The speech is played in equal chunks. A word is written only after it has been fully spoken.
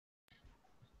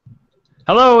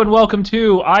Hello and welcome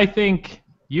to I Think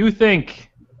You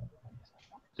Think.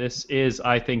 This is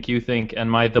I Think You Think,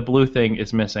 and the blue thing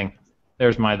is missing.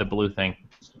 There's the blue thing.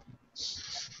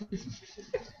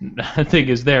 The thing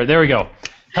is there. There we go.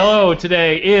 Hello,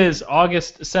 today is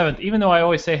August 7th. Even though I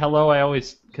always say hello,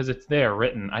 because it's there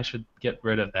written. I should get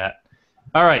rid of that.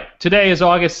 All right, today is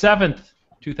August 7th,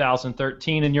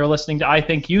 2013, and you're listening to I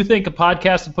Think You Think, a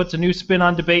podcast that puts a new spin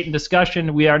on debate and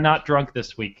discussion. We are not drunk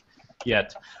this week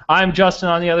yet. I'm Justin.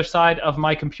 On the other side of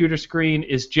my computer screen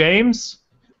is James.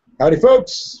 Howdy,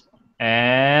 folks.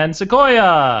 And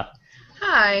Sequoia.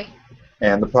 Hi.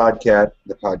 And the podcat.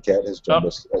 The podcat has joined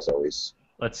us, as always.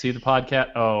 Let's see the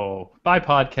podcat. Oh, bye,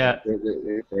 podcat.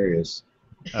 There he is.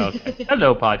 Okay.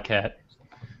 Hello, podcat.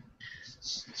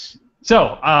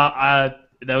 So,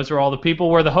 those are all the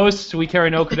people. We're the hosts. We carry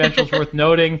no credentials worth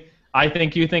noting. I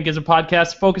Think You Think is a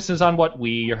podcast that focuses on what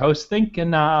we, your hosts, think,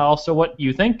 and also what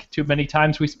you think. Too many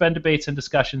times we spend debates and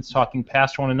discussions talking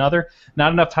past one another.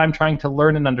 Not enough time trying to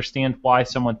learn and understand why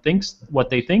someone thinks what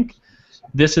they think.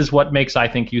 This is what makes I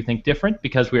Think You Think different,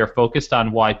 because we are focused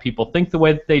on why people think the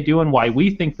way that they do and why we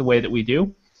think the way that we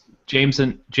do. James,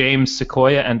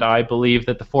 Sequoia, and I believe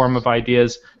that the forum of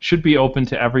ideas should be open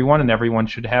to everyone, and everyone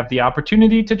should have the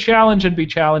opportunity to challenge and be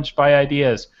challenged by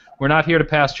ideas. We're not here to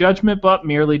pass judgment, but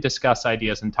merely discuss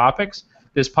ideas and topics.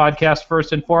 This podcast,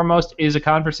 first and foremost, is a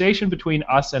conversation between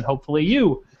us and hopefully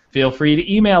you. Feel free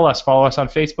to email us, follow us on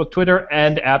Facebook, Twitter,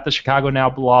 and at the Chicago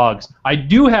Now blogs. I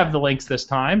do have the links this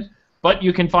time, but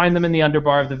you can find them in the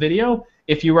underbar of the video.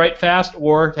 If you write fast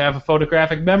or have a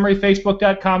photographic memory,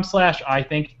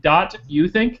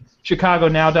 facebook.com/ithinkyouthink,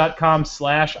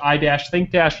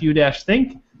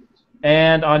 chicagonow.com/I-think-you-think,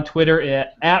 and on Twitter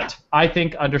at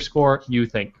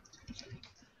IThink_youthink.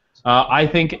 I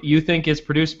Think You Think is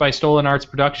produced by StolenArts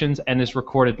Productions and is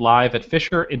recorded live at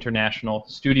Fisher International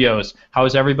Studios. How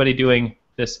is everybody doing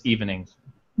this evening?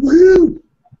 Woohoo!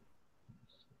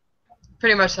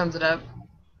 Pretty much sums it up.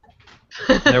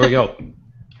 There we go.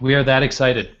 We are that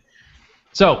excited.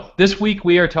 So, this week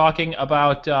we are talking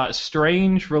about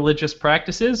strange religious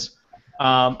practices.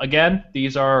 Again,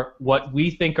 these are what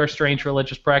we think are strange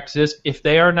religious practices. If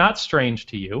they are not strange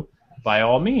to you, by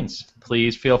all means,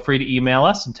 please feel free to email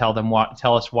us and tell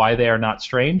us why they are not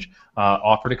strange.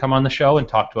 Offer to come on the show and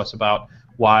talk to us about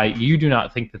why you do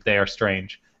not think that they are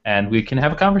strange, and we can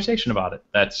have a conversation about it.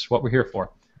 That's what we're here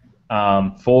for.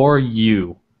 For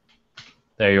you.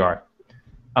 There you are.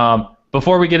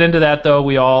 Before we get into that, though,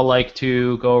 we all like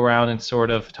to go around and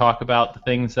sort of talk about the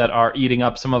things that are eating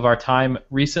up some of our time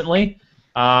recently.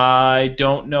 I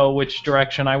don't know which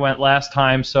direction I went last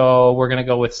time, so we're going to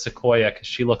go with Sequoia because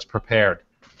she looks prepared.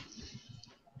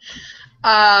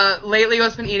 Lately,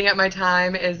 what's been eating up my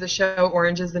time is the show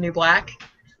Orange is the New Black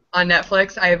on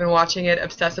Netflix. I have been watching it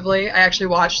obsessively. I actually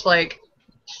watched like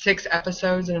 6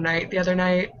 episodes in a night the other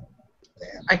night.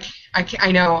 I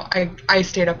know. I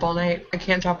stayed up all night. I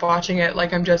can't stop watching it.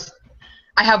 Like I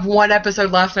have 1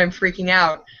 episode left and I'm freaking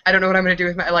out. I don't know what I'm going to do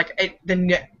with my,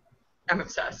 I'm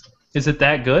obsessed. Is it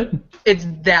that good? It's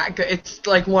that good. It's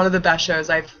like one of the best shows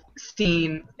I've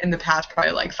seen in the past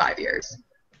probably like 5 years.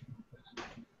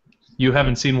 You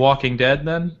haven't seen Walking Dead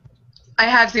then? I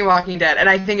have seen Walking Dead, and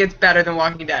I think it's better than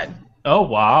Walking Dead. Oh,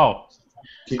 wow.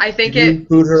 Can you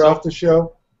boot her off the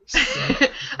show?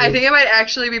 I think it might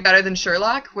actually be better than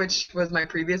Sherlock, which was my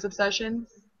previous obsession.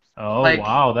 Oh,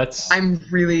 wow. I'm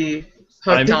really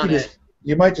hooked on it.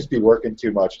 You might just be working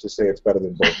too much to say it's better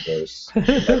than both of those.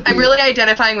 I'm really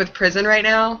identifying with prison right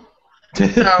now, so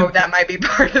that might be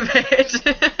part of it.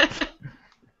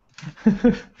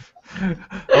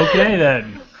 Okay,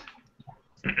 then.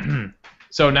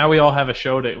 So now we all have a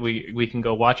show that we can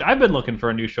go watch. I've been looking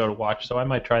for a new show to watch, so I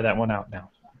might try that one out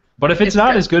now. But if it's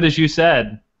not as good as you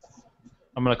said,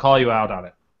 I'm going to call you out on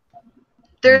it.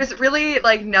 There's really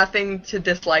like nothing to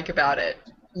dislike about it.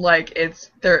 Like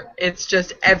it's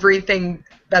just everything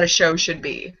that a show should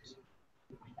be.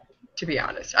 To be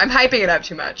honest, I'm hyping it up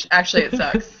too much. Actually, it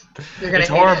sucks. It's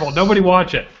horrible. Nobody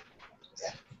watch it.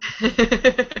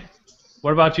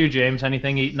 What about you, James?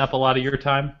 Anything eating up a lot of your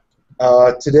time?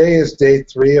 Today is day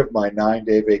 3 of my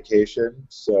 9-day vacation,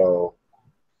 so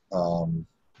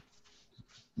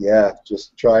yeah,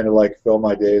 just trying to fill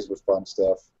my days with fun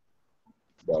stuff.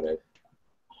 That's about it.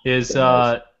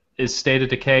 Is State of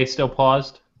Decay still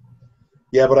paused?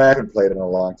 Yeah, but I haven't played it in a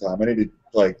long time. I need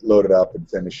to load it up and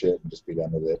finish it and just be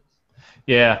done with it.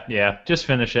 Yeah. Just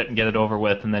finish it and get it over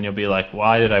with, and then you'll be like,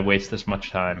 why did I waste this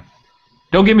much time?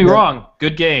 Don't get me wrong.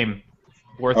 Good game.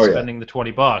 Worth spending the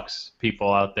 $20,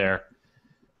 people out there.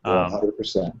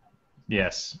 100%.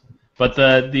 Yes. But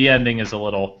the ending is a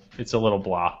little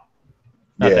blah.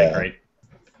 Not that great.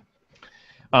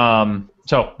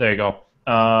 So there you go.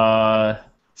 Let's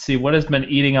see, what has been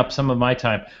eating up some of my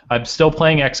time? I'm still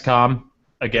playing XCOM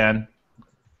again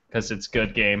because it's a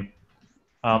good game.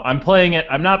 I'm playing it.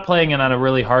 I'm not playing it on a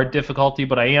really hard difficulty,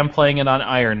 but I am playing it on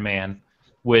Iron Man,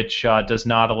 which does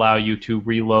not allow you to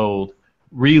reload.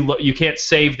 You can't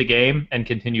save the game and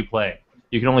continue playing.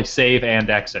 You can only save and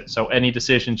exit. So any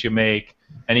decisions you make,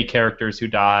 any characters who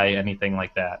die, anything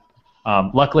like that.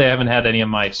 Luckily, I haven't had any of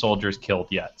my soldiers killed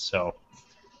yet, so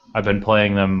I've been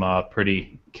playing them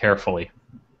pretty carefully.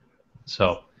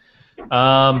 So,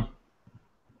 yeah,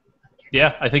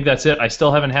 I think that's it. I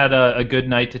still haven't had a good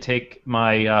night to take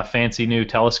my fancy new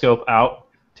telescope out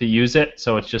to use it,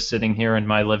 so it's just sitting here in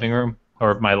my living room,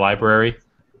 or my library.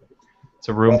 It's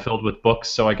a room filled with books,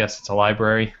 so I guess it's a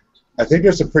library. I think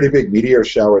there's a pretty big meteor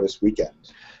shower this weekend.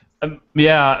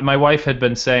 Yeah, my wife had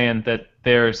been saying that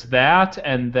there's that,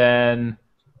 and then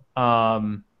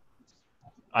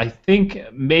I think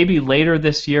maybe later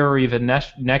this year or even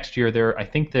next year, I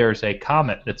think there's a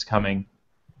comet that's coming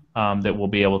that we'll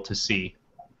be able to see.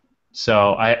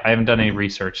 So I haven't done any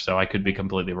research, so I could be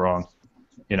completely wrong.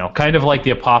 You know, kind of like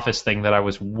the Apophis thing that I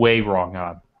was way wrong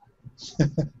on.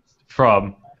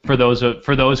 For those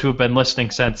who have been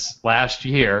listening since last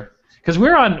year, because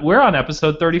we're on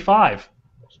episode 35.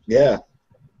 Yeah.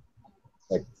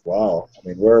 Like, wow. I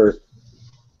mean, we're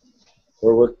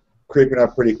creeping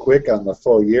up pretty quick on the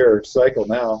full year cycle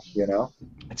now, you know?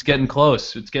 It's getting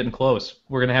close. It's getting close.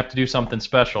 We're going to have to do something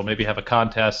special. Maybe have a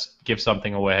contest, give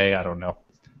something away. I don't know.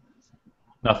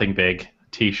 Nothing big.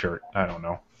 T-shirt. I don't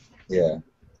know. Yeah.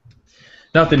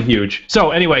 Nothing huge.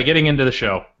 So, anyway, getting into the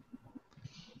show.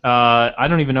 I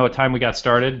don't even know what time we got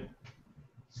started.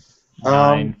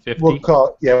 9:50? We'll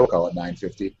call it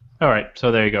 9:50. All right,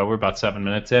 so there you go. We're about 7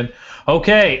 minutes in.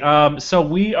 Okay, so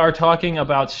we are talking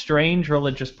about strange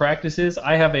religious practices.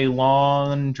 I have a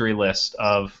laundry list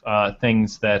of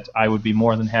things that I would be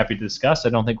more than happy to discuss. I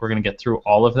don't think we're going to get through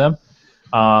all of them.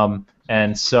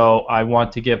 And so I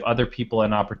want to give other people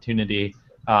an opportunity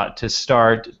to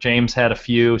start. James had a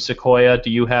few. Sequoia, do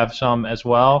you have some as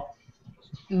well?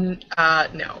 No.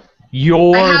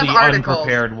 You're the articles.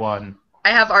 Unprepared one. I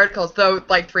have articles, though,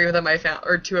 like 3 of them I found,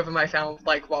 or 2 of them I found,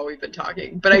 like, while we've been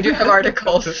talking. But I do have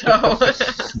articles, so...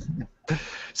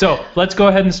 So, let's go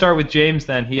ahead and start with James,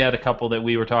 then. He had a couple that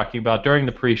we were talking about during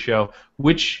the pre-show,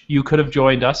 which you could have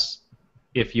joined us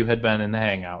if you had been in the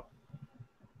Hangout.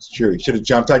 It's true. You should have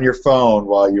jumped on your phone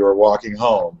while you were walking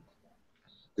home,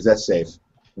 because that's safe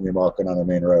when you're walking on the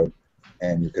main road,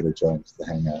 and you could have joined the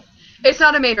Hangout. It's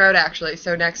not a main road, actually,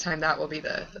 so next time that will be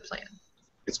the plan.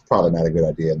 It's probably not a good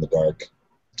idea in the dark.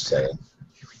 Just saying.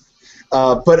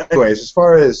 But anyways, as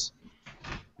far as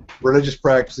religious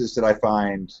practices that I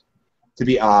find to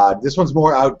be odd, this one's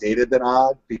more outdated than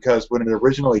odd because when it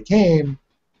originally came,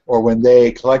 or when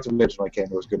they collectively originally came,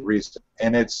 there was good reason.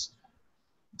 And it's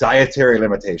dietary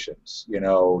limitations. You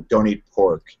know, don't eat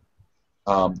pork,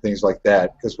 things like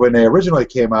that. Because when they originally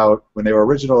came out, when they were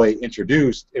originally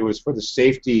introduced, it was for the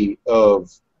safety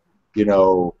of, you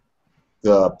know,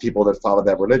 the people that follow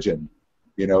that religion.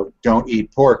 You know, don't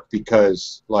eat pork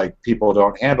because, like, people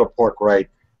don't handle pork right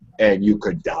and you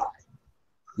could die.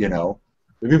 You know,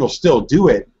 but people still do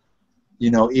it,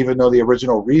 you know, even though the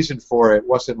original reason for it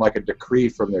wasn't like a decree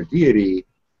from their deity.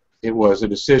 It was a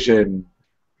decision,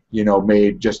 you know,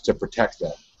 made just to protect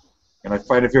them. And I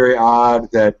find it very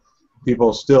odd that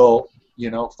people still,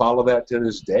 you know, follow that to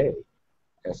this day.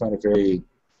 I find it very,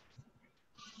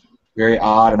 very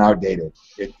odd and outdated.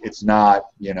 It's not,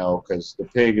 you know, because the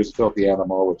pig is a filthy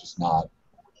animal, which is not,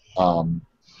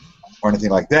 or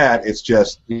anything like that. It's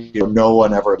just, you know, no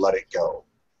one ever let it go.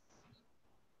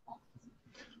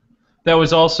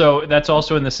 That's also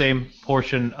in the same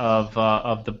portion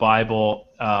of the Bible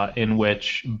in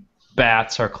which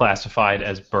bats are classified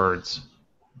as birds.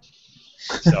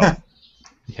 So,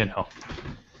 you know.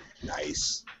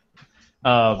 Nice.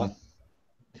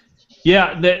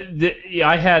 Yeah,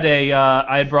 I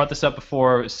had brought this up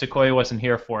before. Sequoia wasn't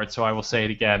here for it, so I will say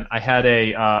it again. I had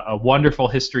a wonderful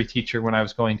history teacher when I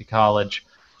was going to college,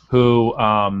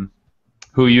 who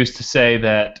used to say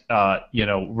that you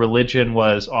know, religion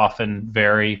was often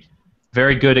very,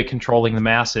 very good at controlling the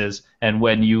masses, and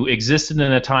when you existed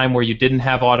in a time where you didn't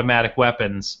have automatic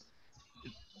weapons,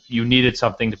 you needed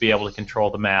something to be able to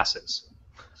control the masses.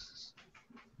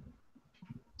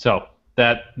 So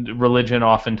that religion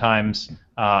oftentimes,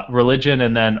 religion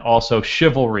and then also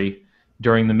chivalry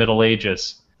during the Middle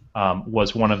Ages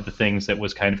was one of the things that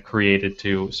was kind of created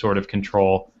to sort of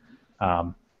control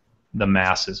the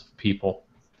masses of people.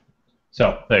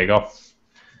 So there you go.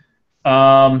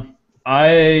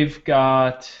 I've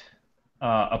got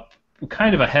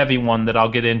kind of a heavy one that I'll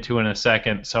get into in a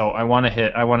second. So I want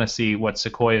to see what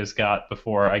Sequoia's got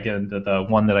before I get into the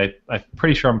one that I'm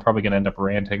pretty sure I'm probably going to end up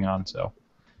ranting on. So.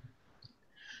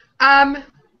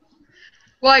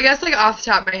 Well, I guess like off the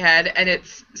top of my head, and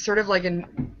it's sort of like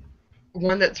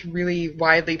one that's really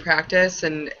widely practiced,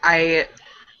 and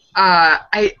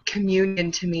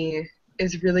communion to me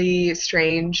is really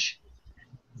strange.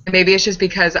 Maybe it's just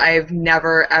because I've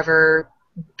never ever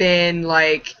been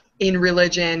like in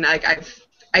religion. Like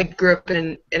I grew up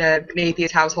in an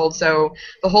atheist household, so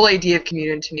the whole idea of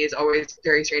communion to me is always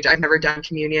very strange. I've never done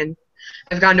communion.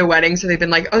 I've gone to weddings, so they've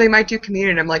been like, oh, they might do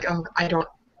communion. I'm like, oh,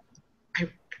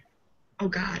 oh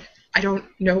God, I don't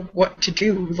know what to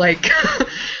do. Like,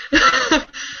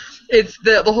 it's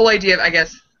the whole idea of, I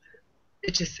guess,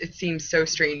 it seems so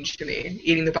strange to me,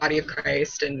 eating the body of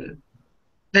Christ and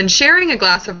then sharing a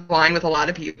glass of wine with a lot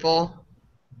of people.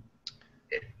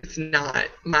 It's not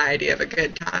my idea of a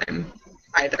good time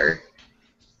either.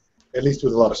 At least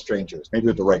with a lot of strangers, maybe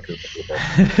with the right group of people.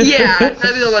 Yeah,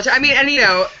 that'd be a little. I mean, and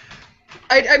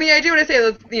I do want to say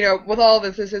that, with all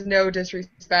of this is no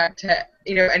disrespect to,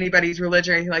 anybody's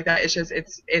religion or anything like that. It's just,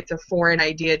 it's a foreign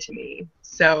idea to me.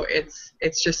 So it's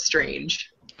just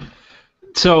strange.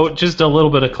 So just a little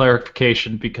bit of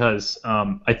clarification, because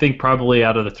I think probably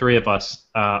out of the three of us,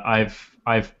 I've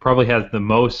probably had the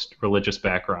most religious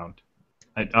background.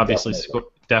 Obviously,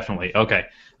 definitely. Okay.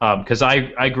 Because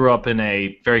I grew up in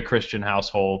a very Christian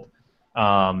household.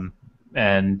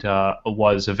 And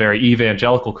was a very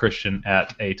evangelical Christian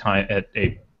at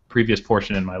a previous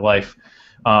portion in my life.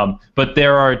 But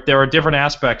there are different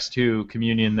aspects to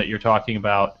communion that you're talking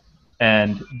about,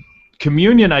 and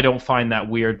communion I don't find that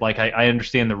weird. Like I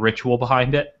understand the ritual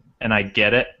behind it, and I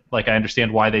get it. Like I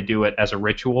understand why they do it as a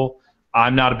ritual.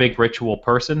 I'm not a big ritual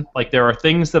person. Like there are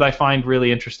things that I find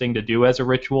really interesting to do as a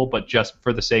ritual, but just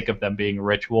for the sake of them being a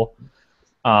ritual.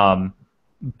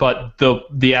 But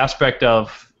the aspect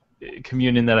of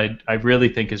communion that I really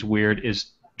think is weird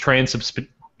is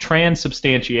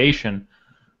transubstantiation,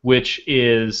 which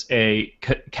is a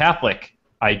Catholic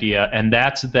idea, and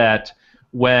that's that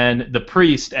when the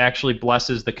priest actually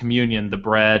blesses the communion, the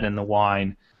bread and the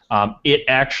wine, it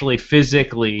actually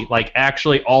physically,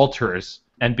 actually alters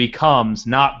and becomes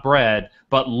not bread,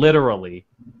 but literally,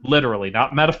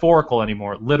 not metaphorical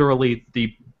anymore, literally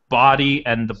the body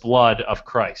and the blood of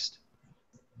Christ.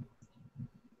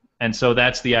 And so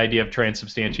that's the idea of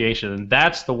transubstantiation, and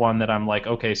that's the one that I'm like,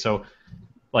 okay, so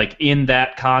like in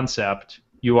that concept,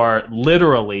 you are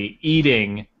literally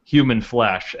eating human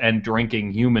flesh and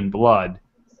drinking human blood.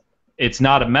 It's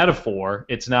not a metaphor.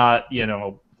 It's not,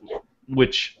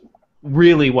 which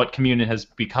really what communion has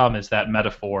become is that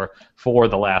metaphor for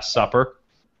the Last Supper,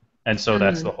 and so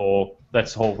that's the whole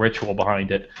ritual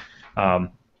behind it.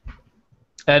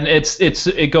 And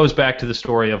it goes back to the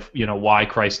story of why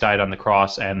Christ died on the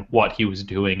cross and what he was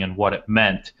doing and what it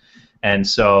meant, and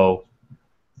so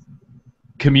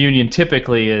communion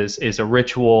typically is a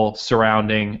ritual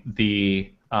surrounding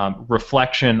the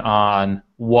reflection on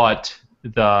what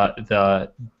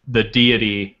the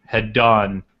deity had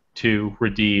done to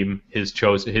redeem his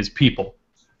people,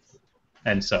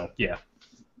 and so yeah,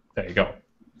 there you go.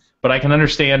 But I can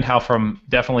understand how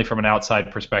definitely from an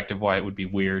outside perspective why it would be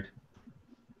weird.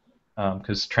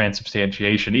 Because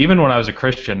transubstantiation, even when I was a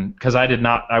Christian, because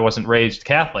I wasn't raised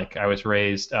Catholic, I was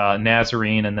raised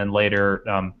Nazarene and then later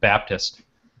Baptist,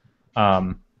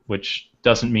 which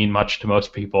doesn't mean much to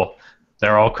most people.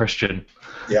 They're all Christian.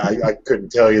 Yeah, I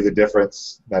couldn't tell you the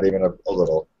difference, not even a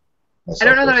little. I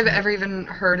don't know that I've ever even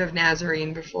heard of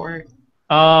Nazarene before.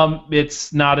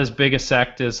 It's not as big a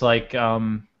sect as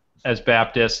as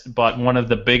Baptist, but one of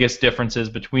the biggest differences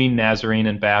between Nazarene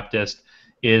and Baptist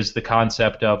is the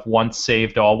concept of once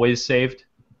saved, always saved.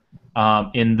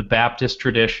 In the Baptist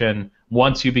tradition,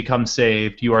 once you become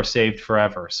saved, you are saved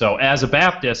forever. So as a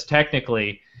Baptist,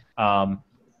 technically,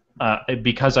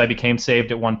 because I became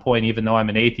saved at one point, even though I'm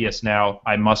an atheist now,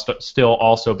 I must still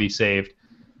also be saved.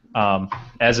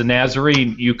 As a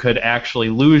Nazarene, you could actually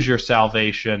lose your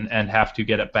salvation and have to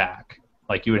get it back.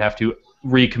 Like you would have to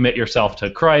recommit yourself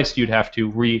to Christ. You'd have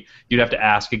to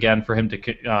ask again for him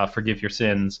to forgive your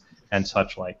sins and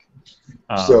such like.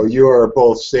 So you are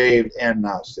both saved and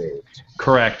not saved.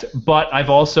 Correct, but I've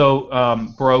also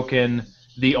broken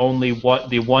the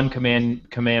one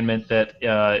commandment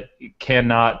that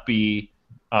cannot be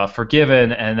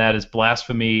forgiven, and that is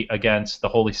blasphemy against the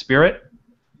Holy Spirit.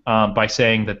 By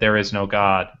saying that there is no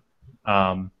God,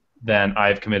 then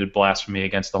I've committed blasphemy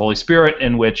against the Holy Spirit,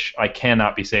 in which I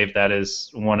cannot be saved. That is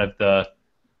one of the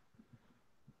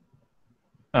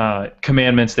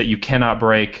commandments that you cannot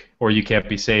break or you can't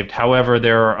be saved. However,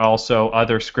 there are also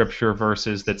other scripture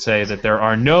verses that say that there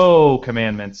are no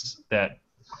commandments that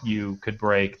you could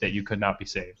break, that you could not be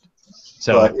saved.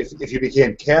 So, but if you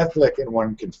became Catholic and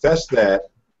one confessed that,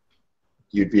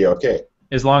 you'd be okay.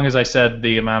 As long as I said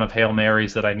the amount of Hail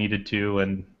Marys that I needed to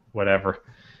and whatever.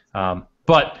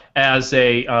 But as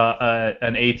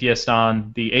an atheist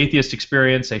on the Atheist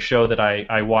Experience, a show that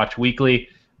I watch weekly,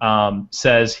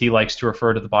 says he likes to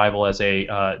refer to the Bible as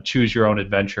a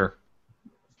choose-your-own-adventure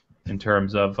in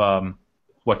terms of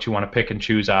what you want to pick and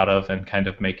choose out of and kind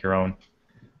of make your own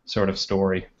sort of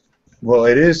story. Well,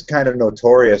 it is kind of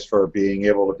notorious for being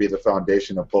able to be the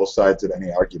foundation of both sides of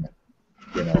any argument,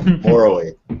 you know,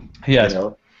 morally. Yes. You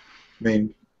know? I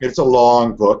mean, it's a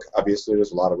long book. Obviously,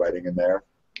 there's a lot of writing in there.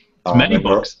 Many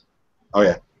books. Oh,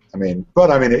 yeah. I mean,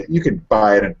 you can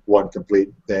buy it in one complete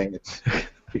thing.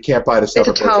 You can't buy the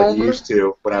separate books like you used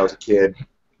to when I was a kid.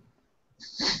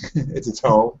 It's a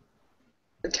tome.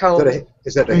 A tome.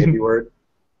 Is that the hippie word?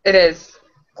 It is.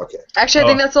 Okay. Actually, I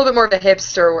think that's a little bit more of a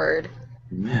hipster word,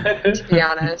 to be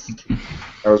honest.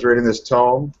 I was reading this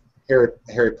tome,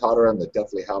 Harry Potter and the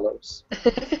Deathly Hallows.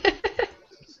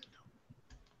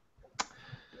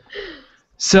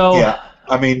 So. Yeah.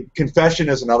 I mean, confession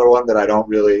is another one that I don't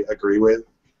really agree with.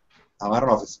 I don't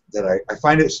know if it's that I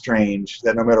find it strange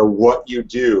that no matter what you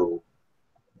do,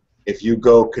 if you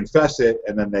go confess it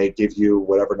and then they give you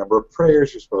whatever number of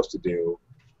prayers you're supposed to do,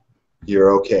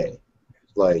 you're okay.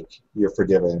 Like, you're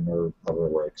forgiven or however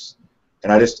it works.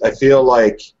 And I feel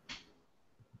like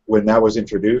when that was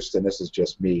introduced, and this is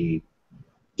just me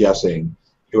guessing,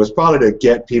 it was probably to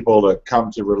get people to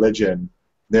come to religion,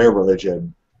 their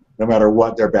religion, no matter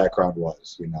what their background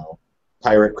was, you know,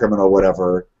 pirate, criminal,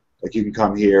 whatever. Like, you can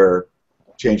come here,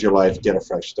 change your life, get a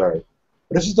fresh start.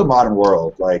 But this is the modern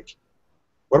world. Like,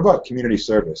 what about community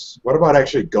service? What about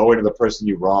actually going to the person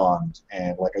you wronged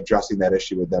and, like, addressing that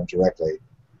issue with them directly,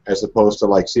 as opposed to,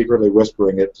 like, secretly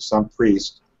whispering it to some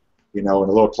priest, you know, in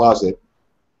a little closet,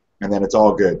 and then it's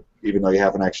all good, even though you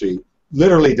haven't actually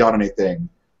literally done anything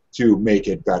to make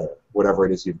it better, whatever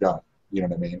it is you've done. You know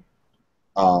what I mean?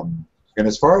 And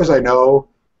as far as I know,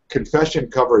 confession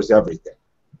covers everything.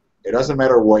 It doesn't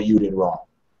matter what you did wrong.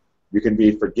 You can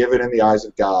be forgiven in the eyes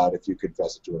of God if you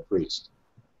confess it to a priest.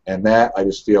 And that, I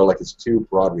just feel like it's too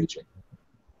broad-reaching.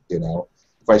 You know?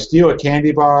 If I steal a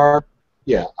candy bar,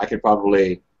 yeah, I could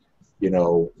probably, you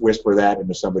know, whisper that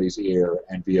into somebody's ear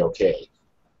and be okay.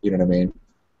 You know what I mean?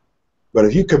 But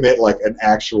if you commit, like, an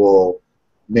actual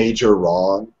major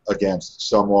wrong against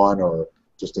someone or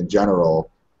just in general,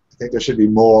 I think there should be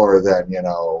more than, you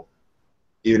know,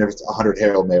 even if it's 100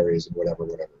 Hail Marys and whatever.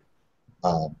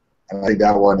 And I think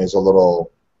that one is a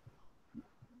little,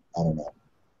 I don't know.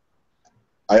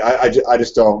 I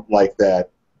just don't like that.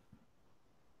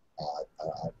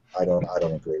 I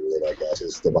don't agree with it, I guess,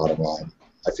 is the bottom line.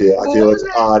 I feel it's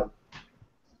odd.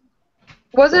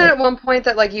 Wasn't it at one point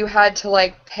that, like, you had to,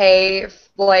 like, pay,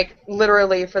 like,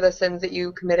 literally for the sins that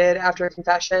you committed after a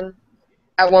confession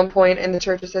at one point in the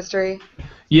church's history?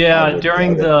 Yeah,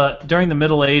 during the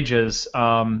Middle Ages,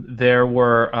 there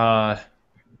were,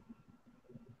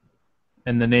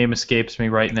 and the name escapes me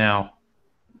right now.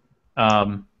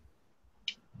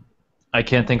 I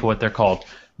can't think of what they're called,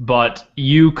 but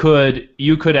you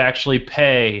could actually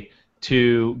pay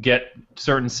to get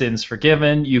certain sins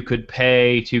forgiven. You could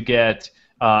pay to get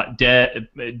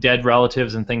dead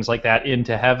relatives and things like that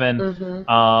into heaven.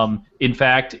 Mm-hmm. In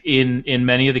fact, in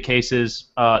many of the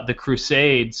cases, the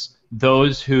Crusades,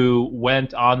 those who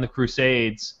went on the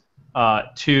Crusades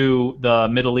to the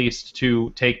Middle East to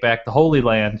take back the Holy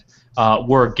Land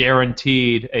were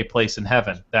guaranteed a place in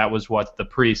heaven. That was what the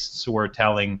priests were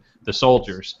telling the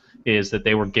soldiers, is that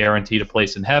they were guaranteed a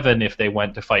place in heaven if they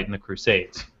went to fight in the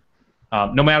Crusades,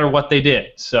 no matter what they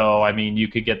did. So, I mean, you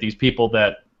could get these people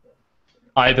that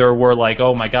either were like,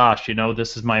 oh my gosh, you know,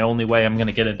 this is my only way I'm going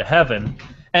to get into heaven.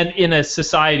 And in a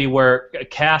society where a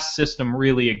caste system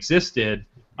really existed,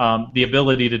 the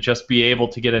ability to just be able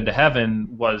to get into heaven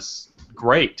was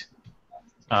great.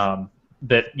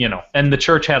 That, you know, and the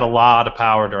church had a lot of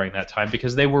power during that time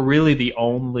because they were really the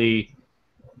only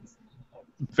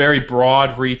very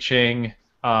broad-reaching,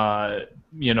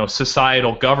 you know,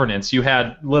 societal governance. You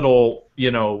had little, you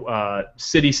know,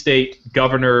 city-state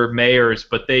governor, mayors,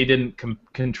 but they didn't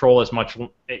control as much.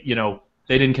 You know,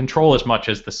 they didn't control as much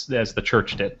as the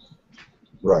church did.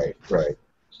 Right.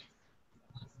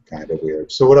 Kind of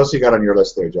weird. So what else you got on your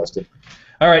list there, Justin?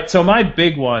 All right. So my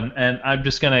big one, and I'm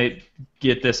just gonna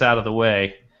get this out of the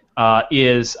way,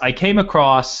 is I came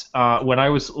across when I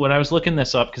was looking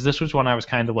this up, because this was one I was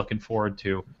kind of looking forward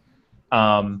to.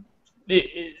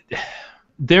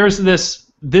 there's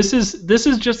this. This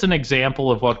is just an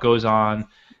example of what goes on,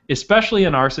 especially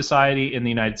in our society in the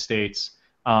United States,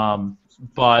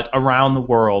 but around the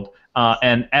world.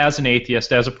 And as an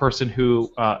atheist, as a person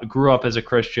who grew up as a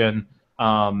Christian,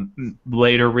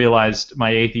 later realized my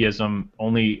atheism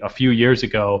only a few years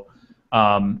ago,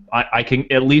 I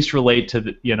can at least relate to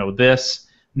this,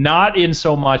 not in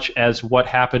so much as what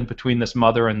happened between this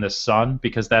mother and this son,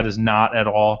 because that is not at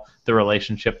all the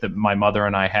relationship that my mother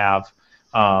and I have.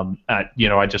 I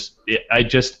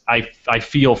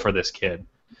feel for this kid.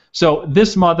 So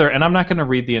this mother, and I'm not going to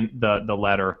read the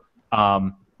letter,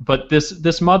 but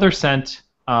this mother sent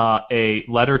a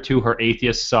letter to her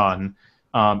atheist son.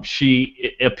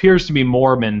 She appears to be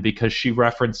Mormon because she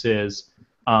references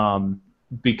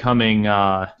becoming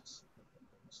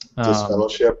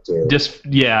disfellowshipped,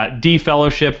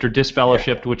 defellowshipped or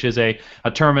disfellowshipped, which is a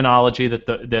terminology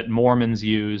that Mormons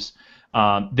use.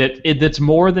 That's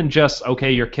more than just,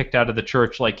 okay, you're kicked out of the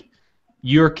church. Like,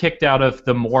 you're kicked out of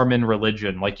the Mormon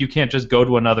religion. Like, you can't just go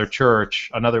to another church,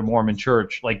 another Mormon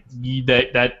church. Like,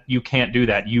 that you can't do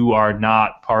that. You are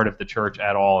not part of the church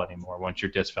at all anymore once you're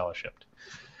disfellowshipped.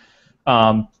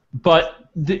 But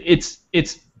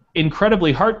it's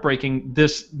incredibly heartbreaking.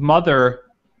 This mother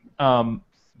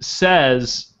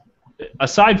says,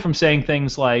 aside from saying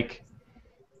things like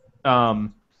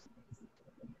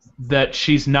that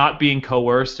she's not being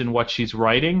coerced in what she's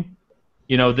writing,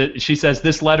 that she says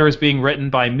this letter is being written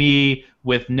by me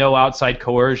with no outside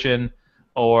coercion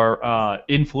or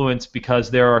influence because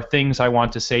there are things I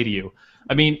want to say to you.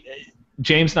 I mean,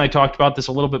 James and I talked about this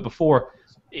a little bit before.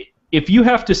 If you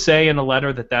have to say in a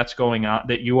letter that that's going on,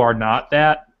 that you are not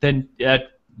that, then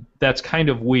that's kind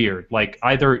of weird. Like,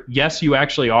 either yes, you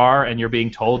actually are, and you're being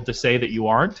told to say that you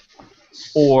aren't,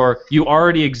 or you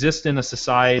already exist in a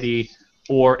society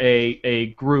or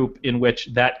a group in which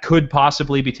that could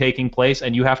possibly be taking place,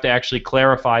 and you have to actually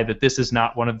clarify that this is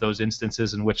not one of those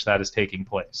instances in which that is taking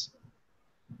place.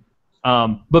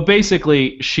 But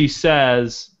basically, she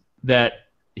says that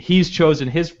he's chosen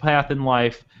his path in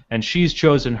life, and she's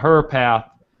chosen her path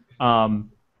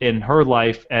in her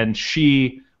life, and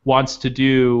she wants to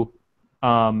do.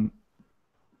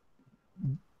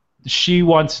 She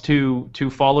wants to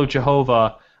follow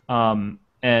Jehovah, and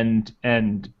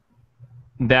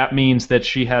that means that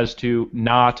she has to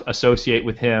not associate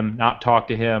with him, not talk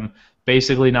to him,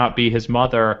 basically not be his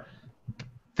mother,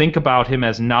 think about him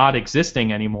as not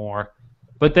existing anymore.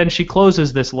 But then she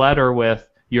closes this letter with,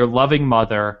 "Your loving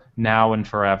mother, now and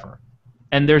forever."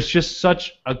 And there's just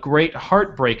such a great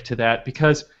heartbreak to that,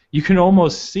 because you can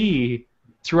almost see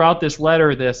throughout this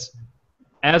letter this,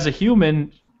 as a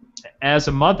human, as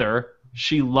a mother,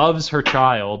 she loves her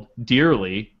child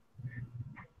dearly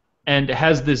and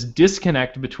has this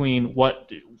disconnect between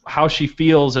how she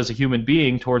feels as a human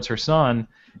being towards her son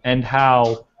and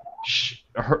how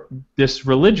this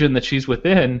religion that she's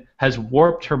within has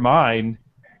warped her mind,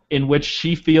 in which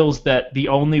she feels that the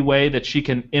only way that she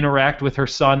can interact with her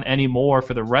son anymore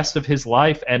for the rest of his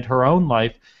life and her own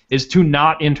life is to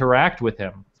not interact with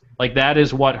him. Like, that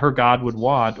is what her God would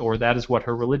want, or that is what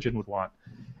her religion would want.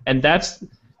 And this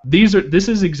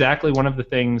is exactly one of the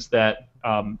things that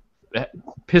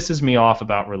pisses me off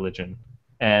about religion,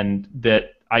 and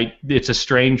that it's a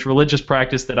strange religious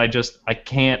practice that I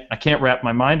can't wrap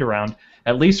my mind around.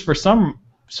 At least for some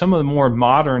of the more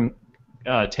modern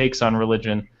takes on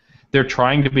religion, they're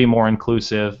trying to be more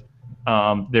inclusive.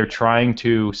 They're trying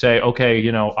to say, okay,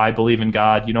 I believe in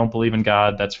God. You don't believe in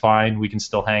God. That's fine. We can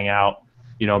still hang out.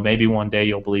 Maybe one day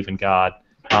you'll believe in God.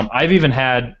 I've even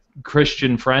had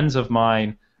Christian friends of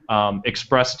mine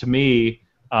express to me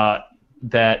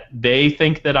that they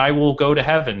think that I will go to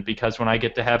heaven, because when I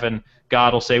get to heaven,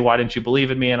 God will say, "Why didn't you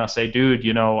believe in me?" And I'll say, "Dude,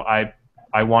 I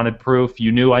wanted proof.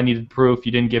 You knew I needed proof.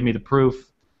 You didn't give me the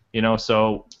proof.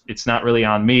 So it's not really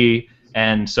on me."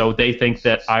 And so they think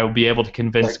that I will be able to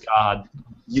convince God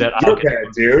that you're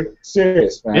bad, dude.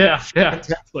 Serious, man. Yeah.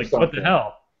 Like, what the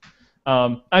hell?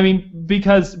 I mean,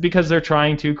 because they're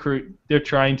trying to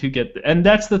get, and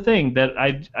that's the thing that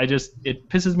it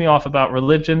pisses me off about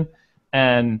religion,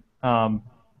 and there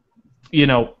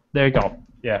you go.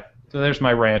 Yeah. So there's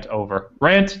my rant over.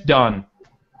 Rant done.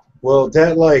 Well,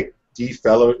 that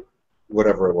defellow,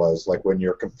 whatever it was, like when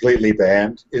you're completely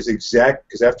banned, is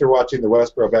because after watching the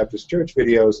Westboro Baptist Church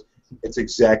videos, it's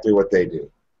exactly what they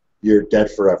do. You're dead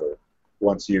forever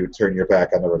once you turn your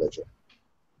back on the religion.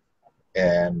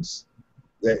 And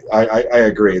I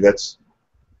agree.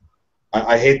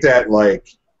 I hate that,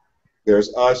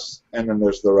 there's us and then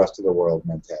there's the rest of the world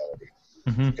mentality.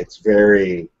 Mm-hmm. It's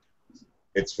very,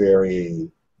 I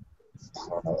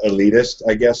don't know, elitist,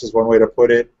 I guess is one way to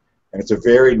put it. and it's a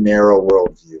very narrow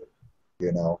worldview.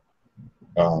 You know,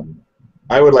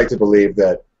 I would like to believe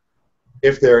that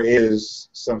if there is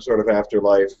some sort of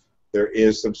afterlife, there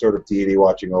is some sort of deity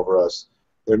watching over us,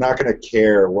 they're not going to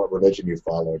care what religion you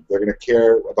followed. They're going to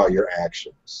care about your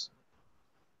actions.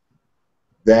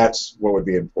 That's what would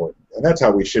be important. And that's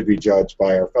how we should be judged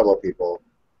by our fellow people,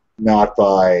 not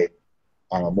by,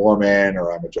 I'm a Mormon,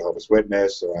 or I'm a Jehovah's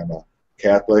Witness, or I'm a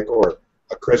Catholic, or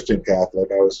a Christian Catholic.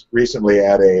 I was recently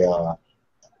at a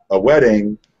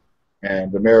wedding,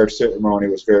 and the marriage ceremony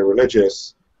was very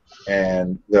religious,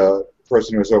 and the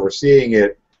person who was overseeing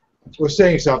it was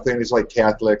saying something. It's like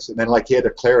Catholics, and then like he had to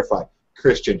clarify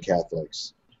Christian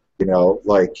Catholics. You know,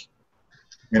 like,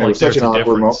 and it was such an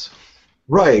awkward moment.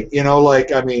 Right, you know,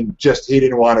 like, I mean, just he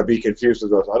didn't want to be confused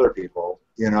with those other people,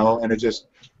 you know, and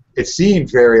it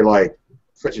seemed very like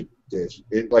prejudice.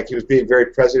 Like he was being very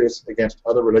prejudiced against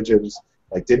other religions,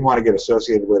 like didn't want to get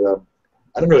associated with them.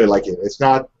 I don't really like it. It's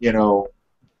not, you know,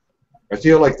 I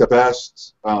feel like the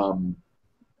best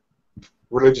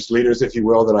religious leaders, if you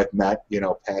will, that I've met, you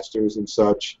know, pastors and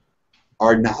such,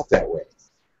 are not that way.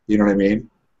 You know what I mean?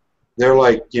 They're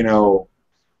like, you know,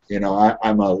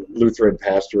 I'm a Lutheran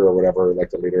pastor or whatever, like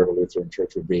the leader of a Lutheran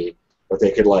church would be, but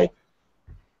they could like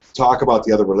talk about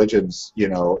the other religions, you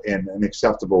know, in an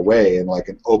acceptable way, in like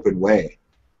an open way,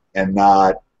 and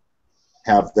not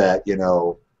have that, you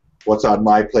know, what's on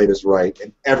my plate is right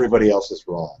and everybody else is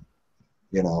wrong,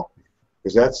 you know,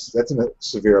 because that's a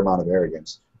severe amount of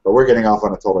arrogance. But we're getting off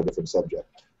on a totally different subject.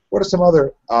 What are some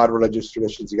other odd religious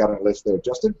traditions you got on the list there,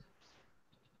 Justin?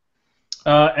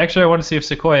 Actually, I want to see if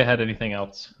Sequoia had anything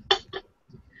else.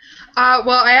 Well,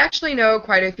 I actually know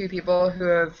quite a few people who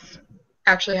have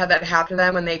actually had that happen to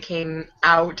them when they came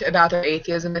out about their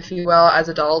atheism, if you will, as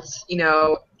adults, you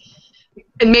know,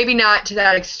 and maybe not to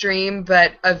that extreme,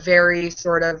 but a very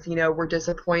sort of, you know, we're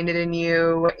disappointed in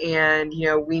you, and, you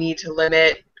know, we need to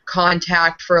limit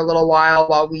contact for a little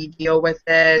while we deal with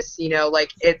this, you know,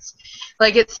 like it's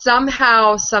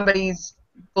somehow somebody else's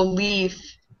belief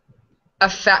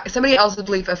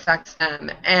affects them,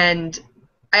 and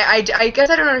I guess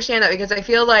I don't understand that, because I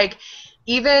feel like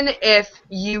even if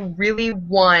you really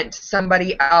want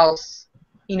somebody else,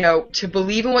 you know, to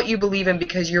believe in what you believe in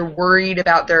because you're worried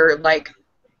about their like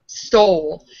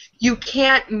soul, you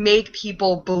can't make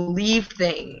people believe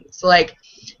things. Like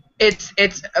it's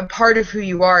a part of who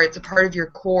you are. It's a part of your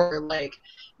core. Like,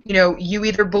 you know, you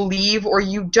either believe or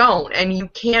you don't, and you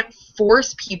can't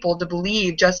force people to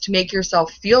believe just to make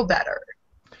yourself feel better.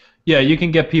 Yeah, you can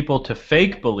get people to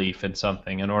fake belief in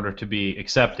something in order to be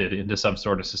accepted into some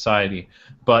sort of society,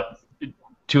 but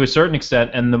to a certain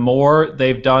extent, and the more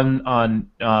they've done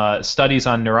on studies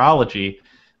on neurology,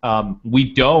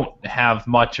 we don't have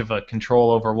much of a control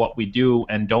over what we do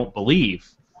and don't believe.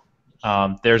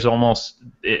 It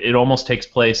almost takes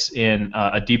place in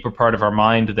a deeper part of our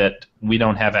mind that we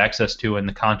don't have access to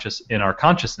in our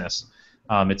consciousness.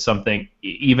 It's something,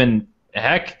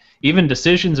 even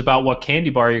decisions about what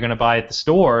candy bar you're going to buy at the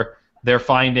store, they're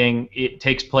finding it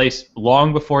takes place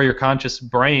long before your conscious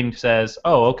brain says,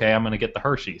 oh, okay, I'm going to get the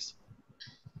Hershey's.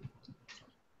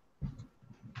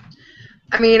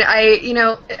 I mean, you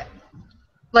know,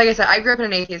 like I said, I grew up in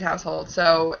an atheist household,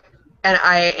 and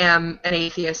I am an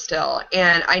atheist still,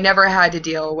 and I never had to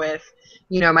deal with,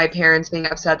 you know, my parents being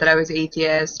upset that I was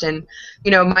atheist. And, you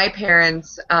know, my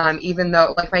parents, even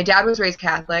though, like, my dad was raised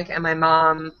Catholic and my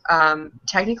mom,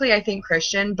 technically I think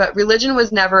Christian, but religion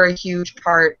was never a huge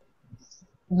part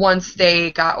once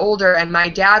they got older. And my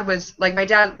dad was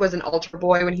an altar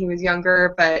boy when he was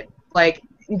younger, but, like,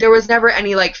 there was never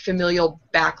any, like, familial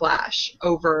backlash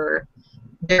over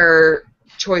their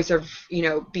choice of, you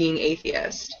know, being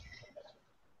atheist.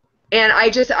 And I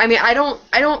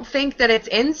don't think that it's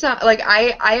in some, like,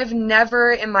 I have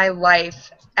never in my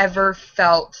life ever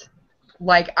felt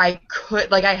like I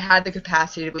had the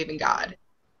capacity to believe in God.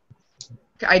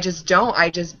 I just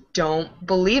don't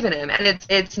believe in him. And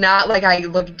it's not like I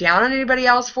look down on anybody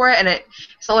else for it, and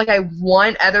it's not like I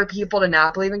want other people to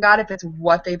not believe in God if it's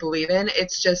what they believe in.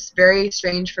 It's just very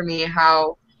strange for me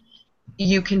how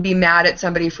you can be mad at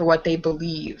somebody for what they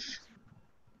believe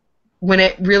when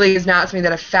it really is not something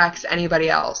that affects anybody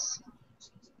else.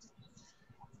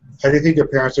 How do you think your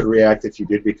parents would react if you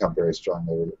did become very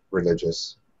strongly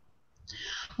religious?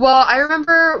 Well, I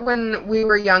remember when we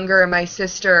were younger, my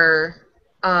sister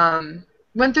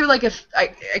went through like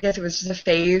I guess it was just a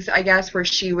phase, I guess, where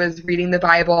she was reading the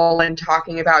Bible and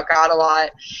talking about God a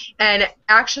lot. And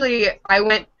actually,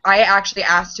 I actually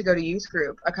asked to go to youth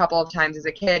group a couple of times as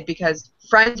a kid because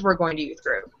friends were going to youth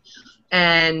group.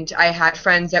 And I had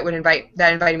friends that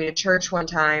invited me to church one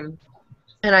time,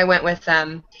 and I went with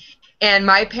them. And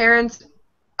my parents,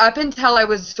 up until I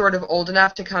was sort of old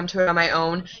enough to come to it on my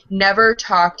own, never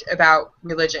talked about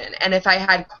religion. And if I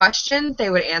had questions,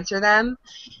 they would answer them.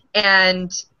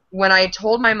 And when I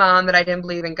told my mom that I didn't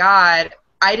believe in God,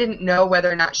 I didn't know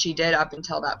whether or not she did up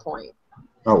until that point.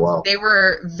 Oh, wow. They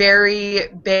were very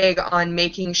big on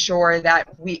making sure that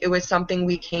it was something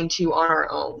we came to on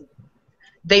our own.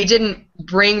 They didn't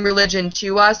bring religion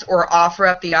to us or offer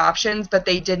up the options, but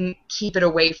they didn't keep it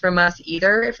away from us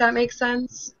either, if that makes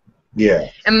sense. Yeah.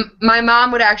 And my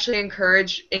mom would actually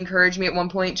encourage me at one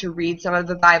point to read some of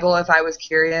the Bible if I was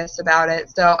curious about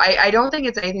it. So I don't think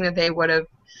it's anything that they would have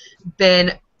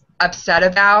been upset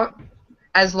about,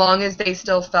 as long as they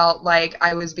still felt like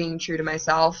I was being true to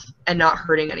myself and not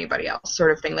hurting anybody else,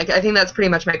 sort of thing. Like, I think that's pretty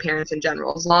much my parents in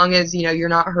general. As long as, you know, you're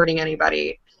not hurting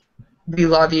anybody, we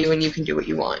love you and you can do what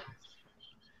you want.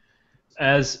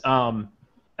 As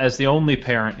the only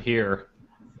parent here,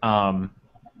 and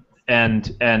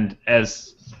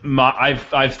as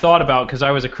I've thought about, because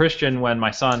I was a Christian when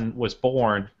my son was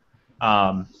born,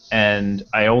 and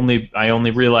I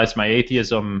only realized my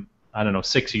atheism, I don't know,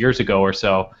 6 years ago or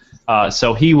so.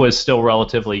 So he was still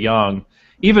relatively young.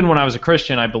 Even when I was a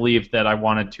Christian, I believed that I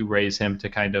wanted to raise him to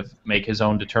kind of make his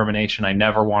own determination. I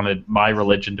never wanted my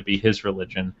religion to be his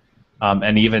religion.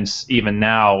 And even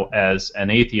now, as an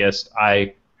atheist,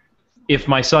 if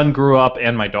my son grew up,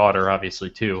 and my daughter obviously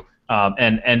too,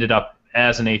 and ended up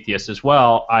as an atheist as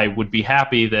well, I would be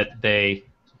happy that they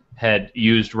had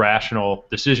used rational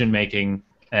decision making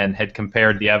and had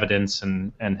compared the evidence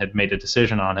and had made a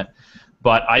decision on it.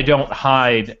 But I don't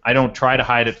try to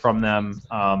hide it from them.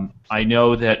 I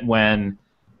know that when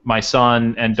my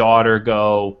son and daughter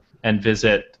go and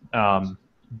visit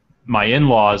my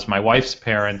in-laws, my wife's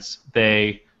parents,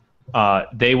 they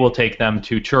will take them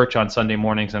to church on Sunday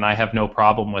mornings, and I have no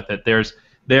problem with it.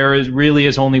 There really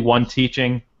is only one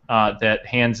teaching that,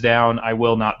 hands down, I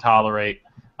will not tolerate,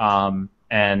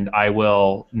 and I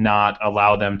will not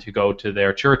allow them to go to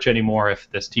their church anymore if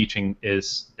this teaching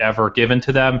is ever given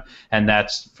to them, and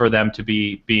that's for them to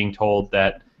be being told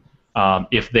that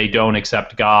if they don't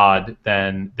accept God,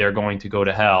 then they're going to go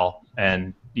to hell,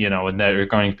 and they're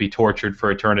going to be tortured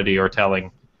for eternity, or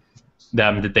telling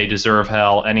them that they deserve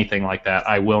hell, anything like that.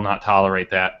 I will not tolerate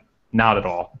that. Not at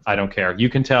all. I don't care. You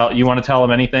want to tell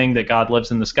them anything, that God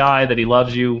lives in the sky, that he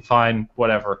loves you, fine,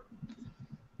 whatever.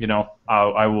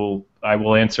 I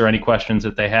will answer any questions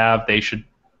that they have.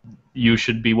 You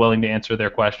should be willing to answer their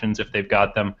questions if they've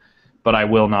got them, but I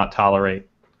will not tolerate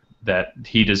that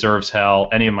he deserves hell.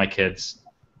 Any of my kids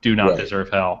do not deserve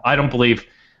hell. I don't believe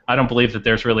that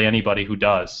there's really anybody who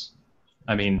does.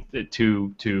 I mean,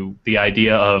 to the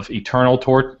idea of eternal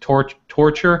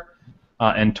torture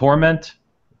and torment.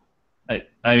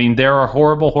 I mean, there are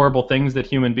horrible, horrible things that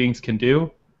human beings can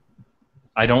do.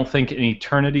 I don't think an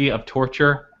eternity of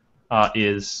torture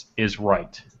is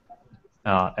right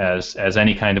as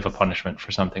any kind of a punishment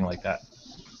for something like that.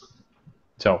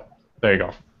 So there you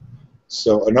go.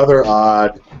 So another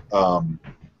odd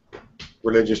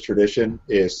religious tradition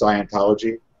is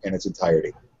Scientology in its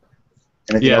entirety.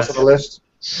 Anything else on the list?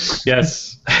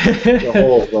 Yes.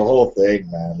 the whole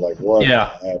thing, man. Like, what?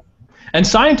 Yeah. And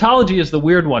Scientology is the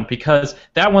weird one, because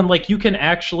that one, like, you can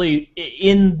actually,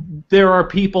 there are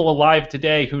people alive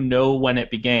today who know when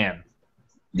it began.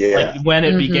 Yeah. Like, when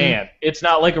it began. It's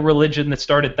not like a religion that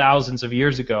started thousands of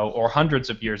years ago or hundreds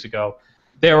of years ago.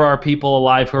 There are people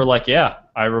alive who are like, yeah,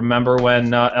 I remember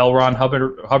when L. Ron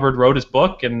Hubbard wrote his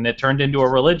book and it turned into a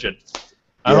religion.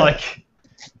 I'm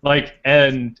like,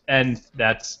 and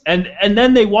that's, and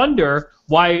then they wonder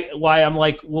why I'm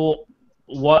like, well,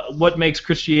 what makes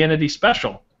Christianity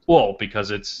special? Well,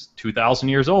 because it's 2,000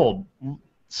 years old.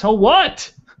 So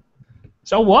what?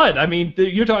 So what? I mean,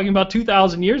 you're talking about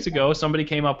 2,000 years ago, somebody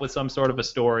came up with some sort of a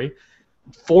story.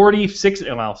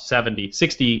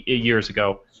 60 years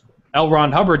ago, L.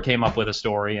 Ron Hubbard came up with a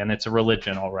story, and it's a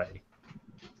religion already.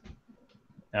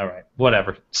 All right,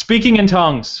 whatever. Speaking in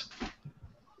tongues.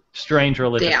 Strange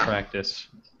religious practice.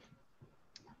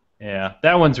 Yeah,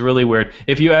 that one's really weird.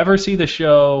 If you ever see the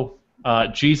show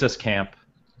Jesus Camp,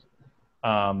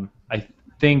 I'm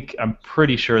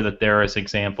pretty sure that there is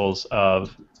examples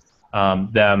of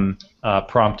them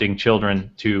prompting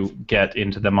children to get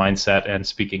into the mindset and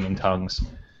speaking in tongues.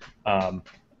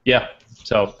 Yeah,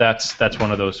 so that's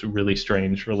one of those really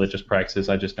strange religious practices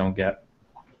I just don't get.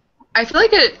 I feel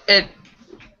like it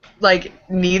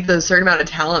needs a certain amount of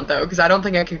talent, though, because I don't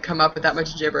think I could come up with that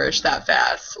much gibberish that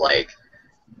fast. Like,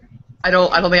 I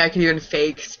don't think I could even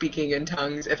fake speaking in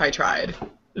tongues if I tried.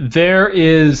 There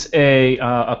is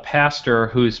a pastor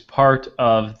who's part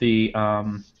of the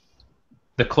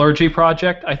the Clergy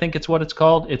Project, I think it's what it's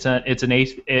called. It's an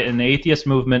atheist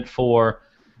movement for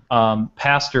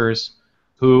pastors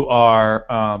who are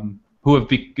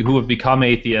who have become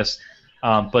atheists,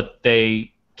 but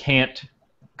they can't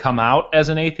come out as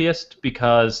an atheist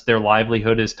because their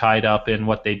livelihood is tied up in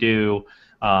what they do.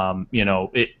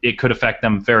 It could affect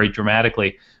them very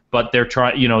dramatically. But they're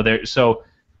trying.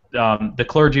 The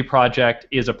Clergy Project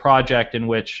is a project in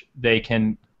which they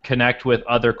can connect with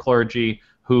other clergy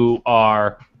who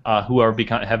have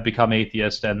become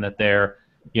atheists, and that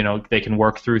they can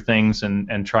work through things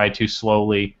and try to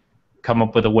slowly come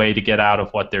up with a way to get out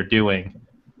of what they're doing.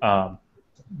 The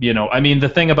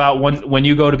thing about when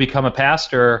you go to become a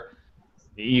pastor,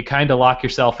 you kind of lock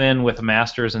yourself in with a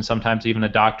master's and sometimes even a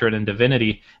doctorate in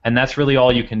divinity, and that's really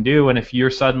all you can do. And if you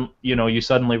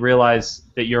suddenly realize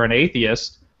that you're an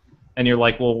atheist, and you're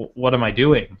like, well, what am I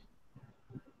doing?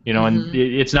 And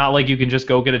it's not like you can just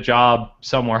go get a job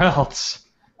somewhere else.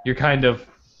 You're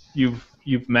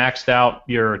you've maxed out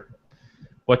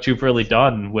what you've really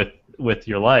done with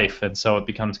your life, and so it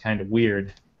becomes kind of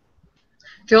weird.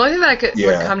 The only thing that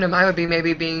would come to mind would be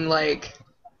maybe being like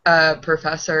a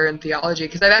professor in theology,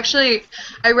 because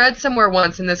I read somewhere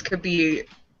once, and this could be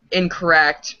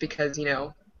incorrect because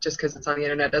just because it's on the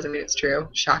internet doesn't mean it's true.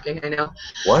 Shocking, I know.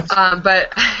 What?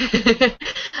 But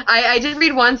I did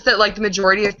read once that like the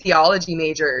majority of theology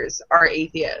majors are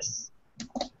atheists.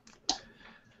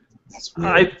 That's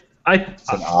weird.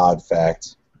 It's an odd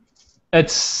fact.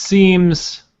 It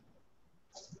seems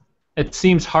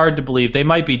hard to believe. They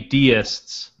might be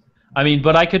deists.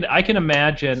 But I can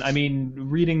imagine.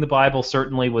 Reading the Bible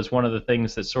certainly was one of the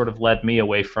things that sort of led me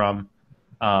away from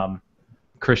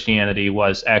Christianity,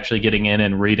 was actually getting in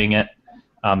and reading it,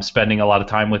 spending a lot of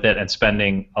time with it, and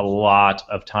spending a lot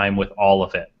of time with all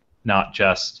of it, not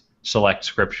just select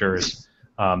scriptures,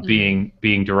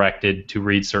 being directed to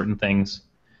read certain things.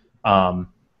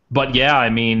 But yeah,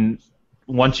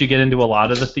 once you get into a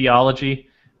lot of the theology,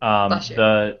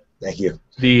 Thank you.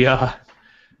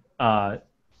 A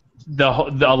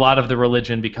lot of the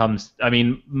religion becomes.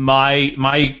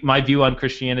 My view on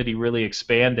Christianity really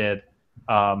expanded,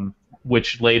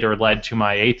 which later led to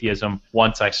my atheism.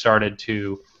 Once I started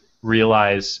to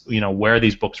realize, where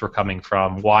these books were coming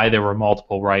from, why there were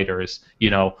multiple writers,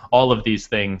 all of these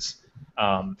things,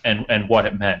 and what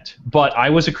it meant. But I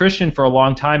was a Christian for a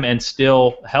long time and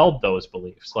still held those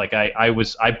beliefs. Like I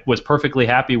was perfectly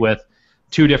happy with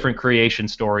 2 different creation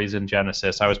stories in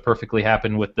Genesis. I was perfectly happy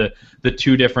with the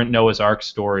 2 different Noah's Ark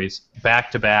stories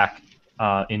back to back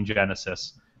in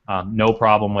Genesis. No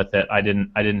problem with it. I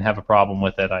didn't have a problem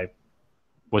with it. I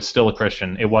was still a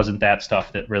Christian. It wasn't that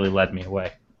stuff that really led me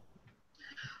away.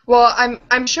 Well,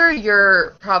 I'm sure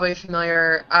you're probably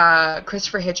familiar.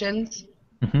 Christopher Hitchens.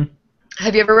 Mm-hmm.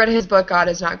 Have you ever read his book God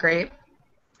Is Not Great?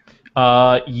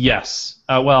 Yes.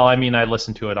 I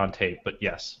listened to it on tape, but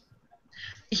yes.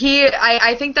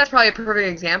 I think that's probably a perfect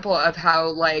example of how,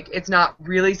 like, it's not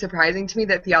really surprising to me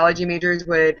that theology majors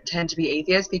would tend to be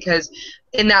atheists, because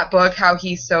in that book, how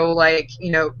he so, like,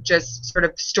 just sort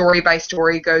of story by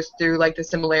story goes through, like, the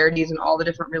similarities in all the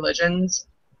different religions,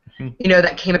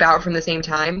 that came about from the same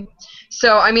time.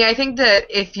 So, I think that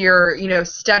if you're,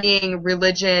 studying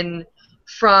religion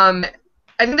from,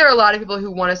 I think there are a lot of people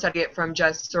who want to study it from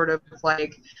just sort of,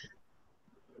 like,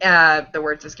 the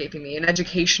word's escaping me, an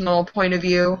educational point of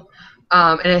view,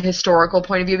 and a historical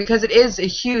point of view, because it is a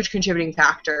huge contributing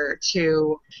factor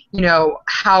to,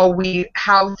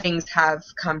 how things have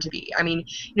come to be.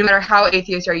 No matter how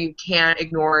atheist you are, you can't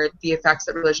ignore the effects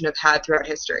that religion have had throughout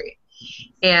history.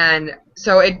 And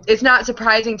so it's not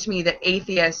surprising to me that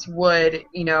atheists would,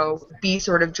 be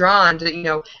sort of drawn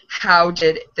to, how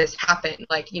did this happen?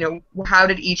 Like, how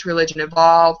did each religion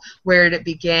evolve? Where did it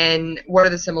begin? What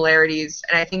are the similarities?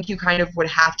 And I think you kind of would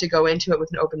have to go into it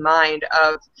with an open mind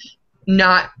of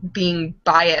not being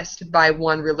biased by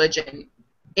one religion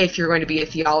if you're going to be a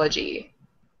theology,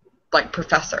 like,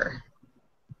 professor.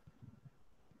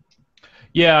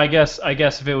 Yeah, I guess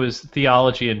if it was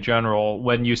theology in general,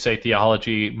 when you say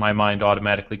theology, my mind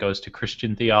automatically goes to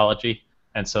Christian theology,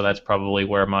 and so that's probably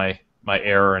where my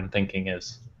error in thinking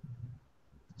is.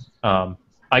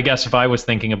 I guess if I was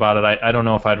thinking about it, I don't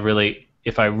know if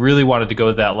if I really wanted to go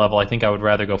to that level, I think I would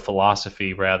rather go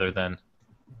philosophy rather than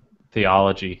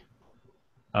theology.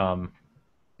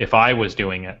 If I was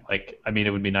doing it,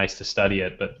 it would be nice to study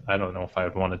it, but I don't know if I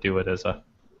would want to do it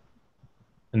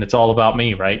and it's all about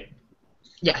me, right?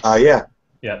 Yes. Yeah.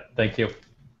 Yeah. Thank you.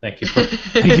 Thank you for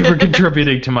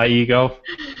contributing to my ego.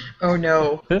 Oh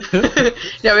no.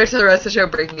 Yeah, we have to the rest of the show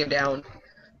breaking him down.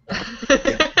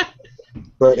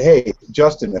 But hey,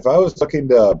 Justin, if I was looking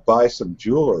to buy some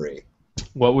jewelry,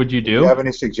 What would you Do you have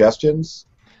any suggestions?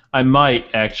 I might,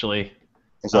 actually.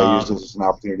 As I use this as an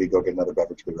opportunity to go get another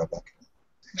beverage. Be right back.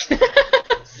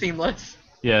 Seamless.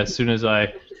 Yeah, as soon as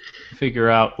I figure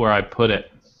out where I put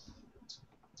it.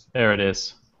 There it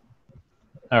is.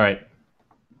 All right.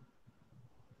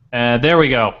 And there we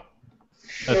go.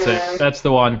 That's it. That's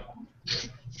the one.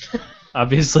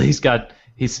 Obviously, he's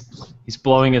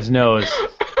blowing his nose.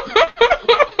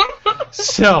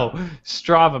 So,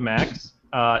 StravaMax.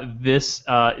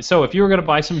 So if you were going to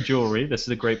buy some jewelry, this is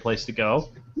a great place to go.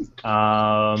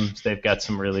 They've got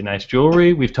some really nice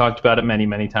jewelry. We've talked about it many,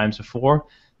 many times before.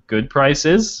 Good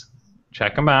prices.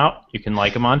 Check them out. You can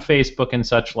like them on Facebook and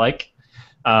such like.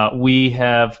 We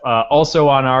have also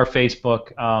on our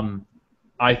Facebook,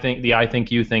 I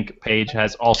Think You Think page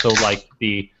has also liked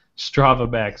the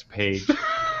StravaMax page.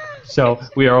 So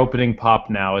we are opening Pop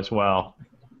now as well.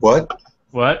 What?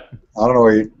 What? I don't know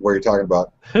what you're talking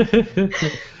about.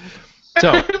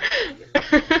 So,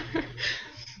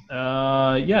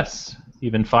 yes,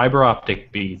 even fiber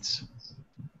optic beads.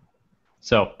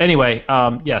 So, anyway,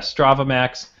 yes,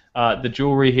 StravaMax. The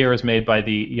jewelry here is made by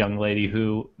the young lady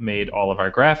who made all of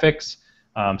our graphics.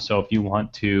 So if you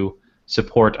want to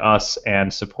support us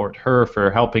and support her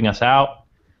for helping us out,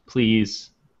 please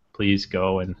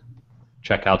go and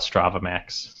check out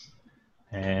StravaMax.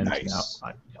 And nice.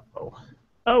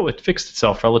 Oh, it fixed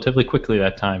itself relatively quickly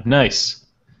that time. Nice.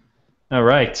 All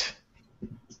right.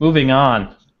 Moving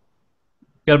on.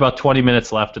 Got about 20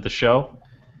 minutes left of the show.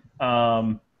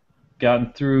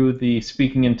 Gotten through the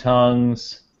speaking in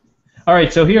tongues. All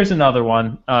right, so here's another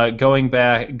one. Going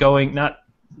not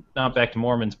back to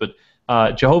Mormons, but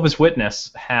Jehovah's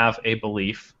Witness have a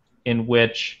belief in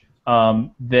which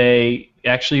they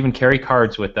actually even carry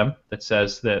cards with them that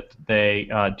says that they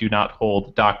do not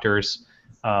hold doctors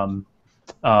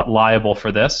liable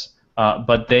for this,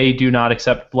 but they do not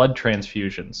accept blood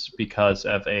transfusions because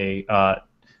of a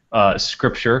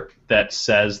scripture that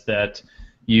says that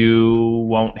you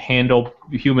won't handle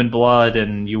human blood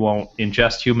and you won't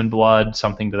ingest human blood,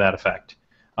 something to that effect,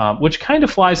 which kind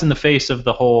of flies in the face of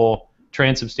the whole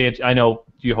transubstantiation. I know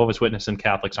Jehovah's Witness and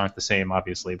Catholics aren't the same,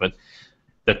 obviously, but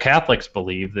the Catholics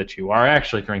believe that you are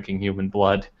actually drinking human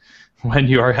blood when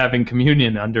you are having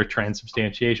communion under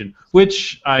transubstantiation,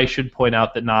 which I should point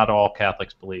out that not all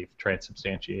Catholics believe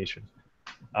transubstantiation.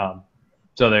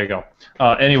 So there you go.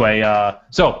 Anyway,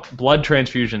 so blood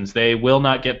transfusions. They will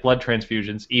not get blood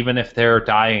transfusions even if they're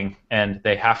dying and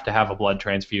they have to have a blood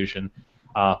transfusion.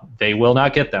 They will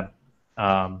not get them.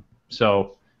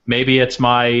 So maybe it's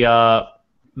my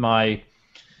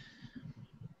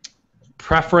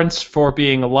preference for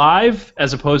being alive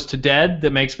as opposed to dead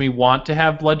that makes me want to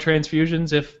have blood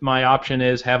transfusions if my option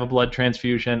is have a blood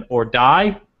transfusion or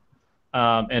die.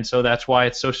 And so that's why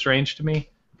it's so strange to me.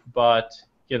 But,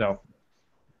 you know,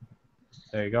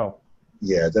 there you go.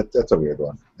 Yeah, that's a weird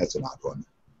one. That's an odd one.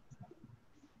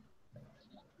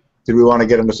 Did we want to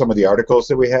get into some of the articles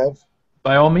that we have?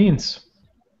 By all means.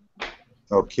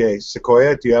 Okay.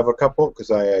 Sequoia, do you have a couple?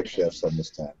 Because I actually have some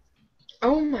this time.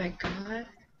 Oh, my God.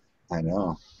 I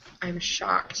know. I'm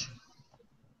shocked.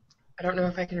 I don't know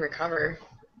if I can recover.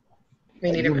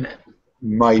 May need a minute.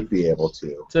 Might be able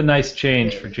to. It's a nice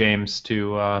change for James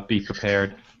to be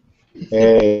prepared.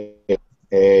 Hey.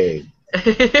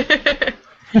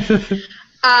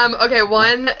 Okay,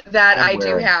 one that I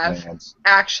do have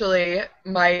actually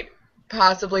might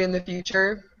possibly in the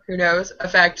future, who knows,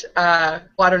 affect, well,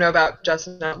 I don't know about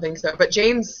Justin, I don't think so, but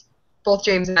James, both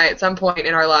James and I at some point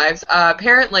in our lives,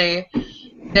 apparently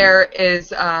there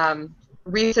is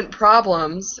recent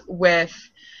problems with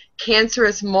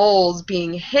cancerous moles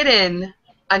being hidden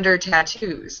under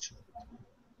tattoos.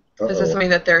 This is something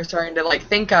that they're starting to like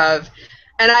think of,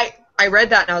 and I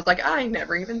read that and I was like, I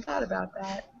never even thought about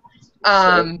that.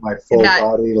 So my full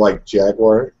body like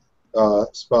jaguar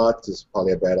spots is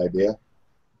probably a bad idea.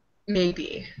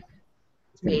 Maybe.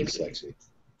 Maybe sexy.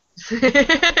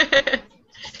 But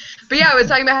yeah, I was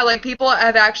talking about how like people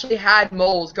have actually had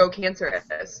moles go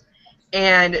cancerous,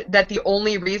 and that the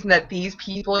only reason that these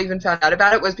people even found out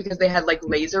about it was because they had like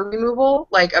laser removal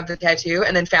like of the tattoo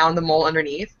and then found the mole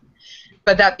underneath.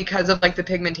 But that because of like the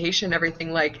pigmentation and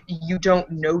everything, like you don't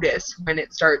notice when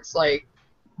it starts like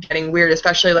getting weird,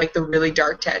 especially like the really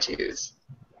dark tattoos.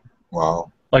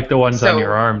 Wow. Like the ones on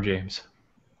your arm, James.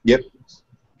 Yep.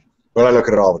 But I look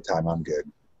at it all the time. I'm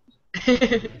good.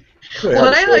 Well,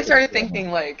 then I like started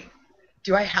thinking like,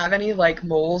 do I have any like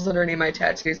moles underneath my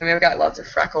tattoos? I mean, I've got lots of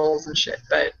freckles and shit,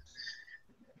 but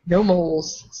no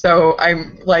moles. So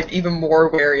I'm like even more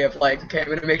wary of like, okay, I'm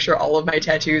gonna make sure all of my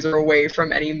tattoos are away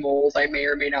from any moles I may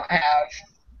or may not have.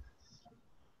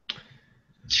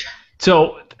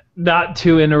 So not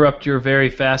to interrupt your very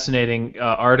fascinating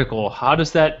article, how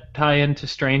does that tie into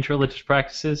strange religious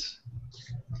practices?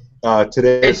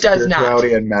 Today is It does not.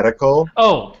 spirituality and medical.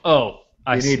 Oh,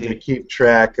 I You see. need to keep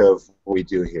track of what we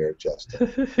do here,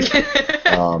 Justin.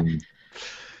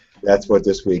 That's what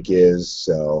this week is,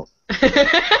 so.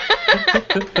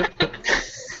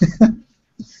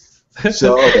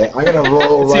 So, okay, I'm going to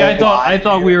roll See, right I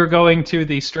thought here. we were going to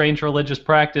the strange religious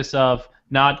practice of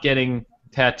not getting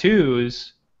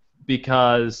tattoos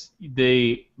because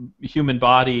the human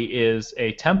body is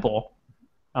a temple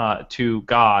to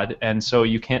God, and so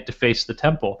you can't deface the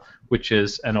temple, which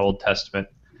is an Old Testament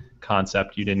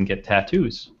concept. You didn't get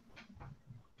tattoos.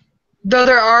 Though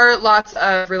there are lots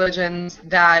of religions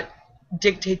that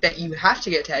dictate that you have to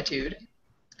get tattooed.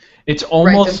 It's Rites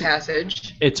almost of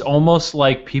passage. it's almost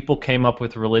like people came up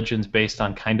with religions based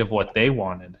on kind of what they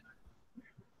wanted.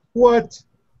 What?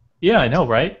 Yeah, I know,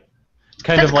 right?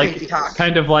 That's crazy talk.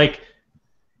 Kind of like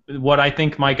what I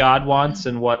think my God wants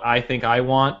and what I think I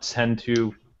want tend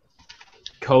to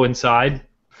coincide.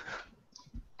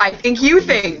 I think you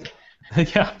think.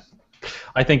 Yeah.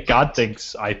 I think God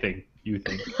thinks I think you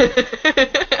think.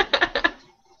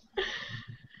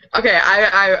 Okay,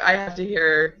 I have to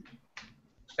hear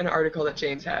an article that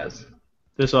James has.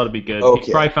 This ought to be good. Okay.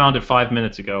 He probably found it 5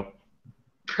 minutes ago.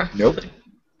 Nope.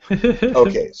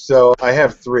 Okay, so I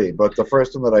have three, but the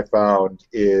first one that I found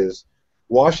is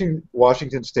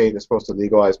Washington State is supposed to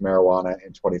legalize marijuana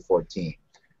in 2014.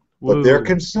 But they're Woo.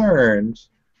 concerned,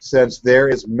 since there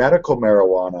is medical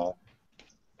marijuana,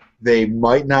 they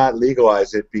might not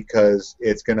legalize it because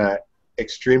it's going to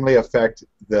extremely affect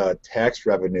the tax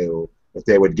revenue that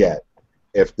they would get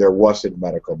if there wasn't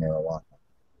medical marijuana.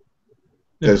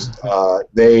 Because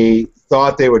they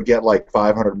thought they would get like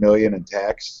 $500 million in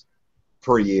tax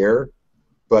per year,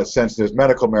 but since there's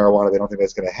medical marijuana, they don't think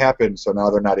that's going to happen, so now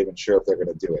they're not even sure if they're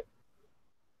going to do it.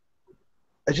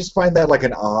 I just find that like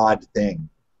an odd thing,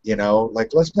 you know? Like,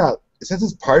 let's not, since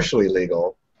it's partially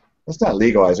legal, let's not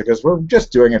legalize it, because we're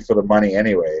just doing it for the money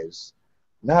anyways,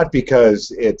 not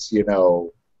because it's, you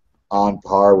know, on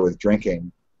par with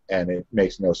drinking, and it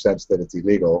makes no sense that it's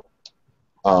illegal,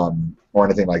 or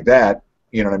anything like that,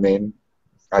 you know what I mean?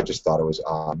 I just thought it was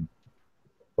odd.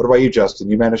 What about you, Justin?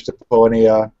 You managed to pull any,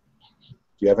 do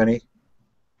you have any?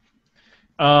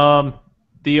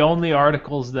 The only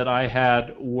articles that I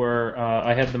had were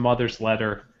I had the Mother's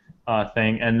Letter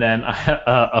thing, and then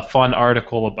a fun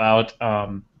article about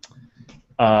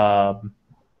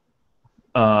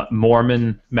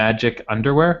Mormon magic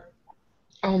underwear.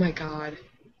 Oh my god.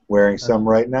 Wearing some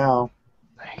right now.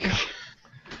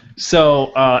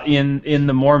 So in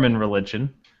the Mormon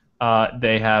religion,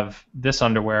 they have this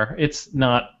underwear. It's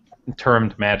not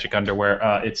termed magic underwear.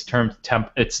 It's termed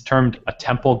a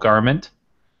temple garment,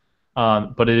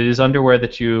 but it is underwear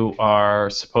that you are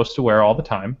supposed to wear all the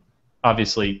time.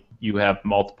 Obviously, you have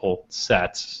multiple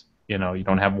sets. You know, you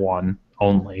don't have one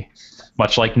only.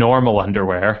 Much like normal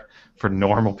underwear, for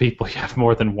normal people, you have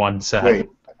more than one set. Wait.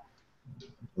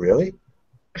 Really?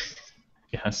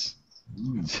 Yes.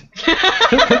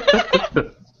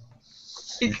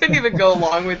 He couldn't even go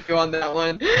along with you on that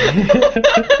one.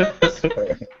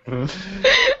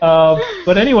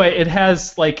 But anyway, it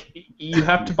has like you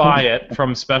have to buy it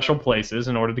from special places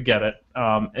in order to get it.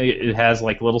 It has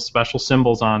like little special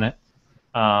symbols on it,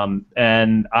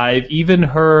 and I've even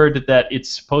heard that it's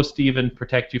supposed to even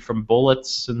protect you from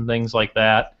bullets and things like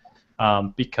that,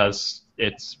 because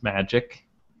it's magic.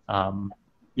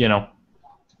 You know.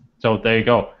 So there you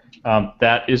go.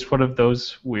 That is one of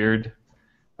those weird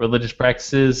religious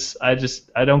practices I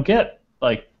don't get,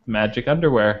 like magic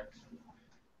underwear.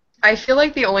 I feel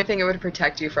like the only thing it would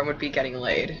protect you from would be getting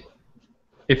laid.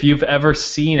 If you've ever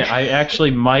seen it, I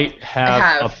actually might have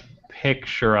have. a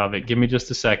picture of it. Give me just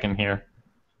a second here.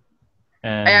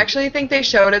 And I actually think they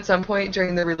showed at some point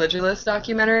during the Religulous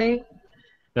documentary.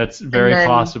 that's very then-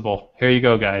 possible. Here you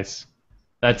go, guys.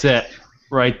 That's it,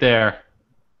 right there.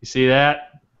 You see that?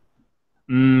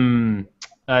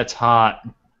 That's hot.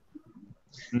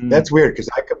 That's weird, because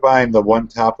I combine the one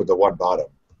top with the one bottom,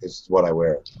 is what I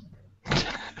wear.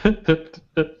 It,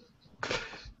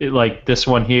 like this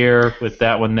one here with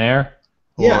that one there,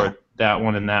 or Yeah. that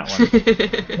one and that one.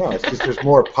 No, it's just there's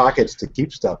more pockets to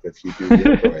keep stuff if you do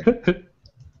the other way.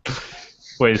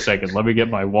 Wait a second. Let me get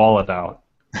my wallet out.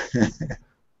 I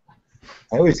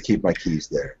always keep my keys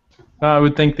there. I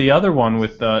would think the other one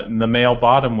with the male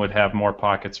bottom would have more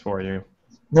pockets for you.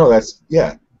 No, that's,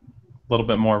 yeah. A little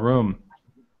bit more room.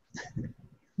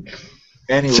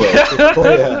 Anyway,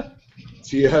 Victoria,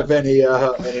 do you have any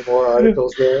more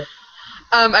articles there?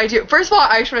 I do. First of all,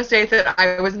 I just want to state that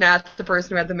I was not the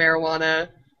person who had the marijuana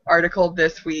article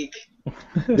this week.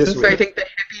 This So I week. think the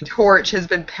hippie torch has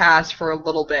been passed for a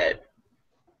little bit.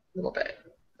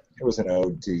 It was an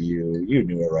ode to you. You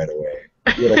knew it right away.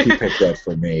 You're like, you picked that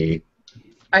for me.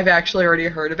 I've actually already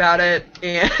heard about it,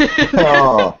 and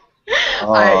Oh,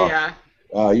 yeah.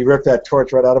 You ripped that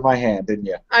torch right out of my hand, didn't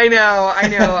you? I know.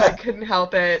 I couldn't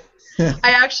help it.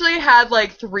 I actually had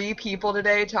like 3 people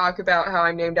today talk about how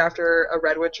I'm named after a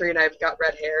redwood tree and I've got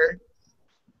red hair,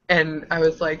 and I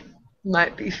was like,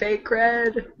 might be fake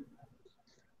red,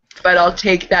 but I'll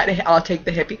take that. I'll take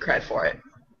the hippie cred for it.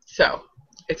 So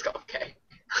it's okay.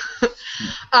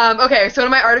 Okay, so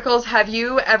in my articles, have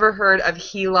you ever heard of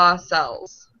HeLa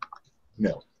cells?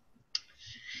 No.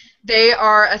 They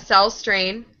are a cell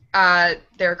strain.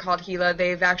 They're called HeLa.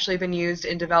 They've actually been used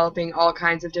in developing all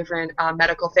kinds of different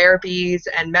medical therapies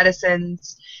and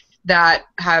medicines that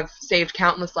have saved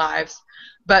countless lives.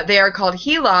 But they are called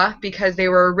HeLa because they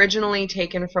were originally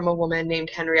taken from a woman named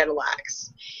Henrietta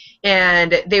Lacks.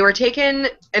 And they were taken,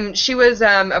 and she was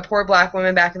a poor black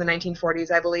woman back in the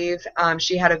 1940s, I believe.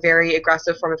 She had a very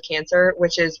aggressive form of cancer,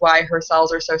 which is why her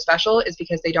cells are so special, is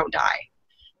because they don't die.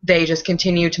 They just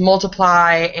continue to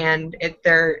multiply, and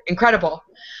they're incredible.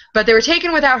 But they were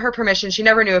taken without her permission. She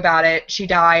never knew about it. She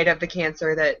died of the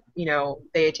cancer that,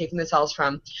 they had taken the cells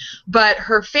from. But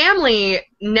her family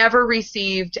never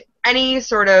received any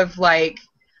sort of,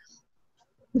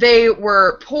 they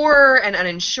were poor and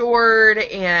uninsured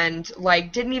and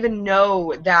didn't even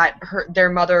know that their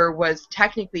mother was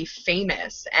technically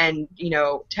famous, and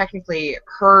technically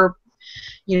her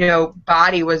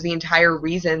body was the entire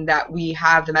reason that we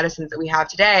have the medicines that we have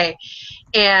today.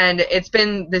 And it's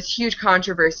been this huge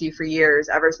controversy for years,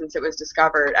 ever since it was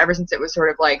discovered, ever since it was sort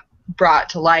of brought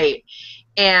to light.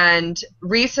 And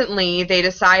recently they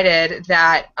decided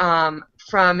that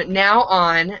from now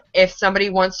on, if somebody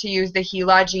wants to use the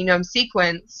HeLa genome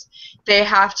sequence, they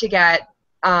have to get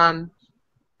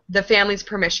the family's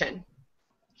permission.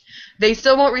 They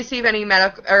still won't receive any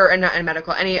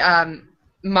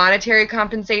monetary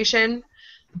compensation,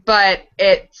 but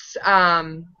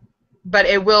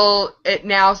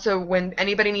so when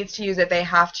anybody needs to use it, they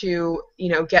have to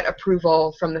get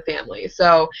approval from the family.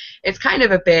 So it's kind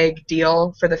of a big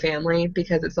deal for the family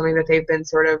because it's something that they've been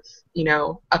sort of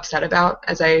upset about,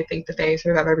 as I think that they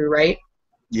sort of have every right.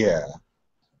 Yeah.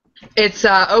 It's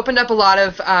opened up a lot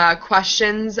of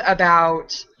questions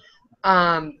about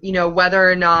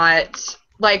whether or not,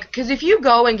 because if you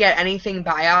go and get anything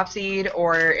biopsied,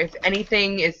 or if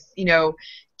anything is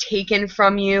taken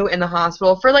from you in the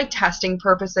hospital for testing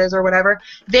purposes or whatever,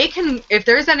 they can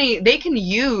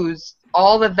use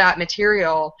all of that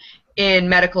material in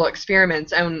medical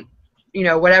experiments, and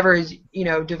whatever is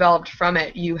developed from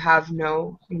it, you have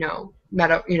no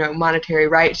monetary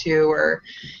right to,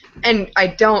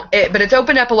 but it's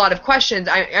opened up a lot of questions.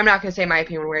 I'm not going to say my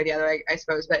opinion one way or the other, I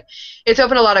suppose, but it's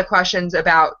opened a lot of questions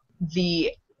about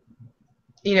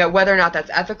whether or not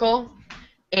that's ethical,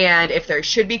 and if there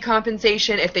should be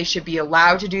compensation, if they should be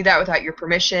allowed to do that without your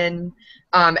permission,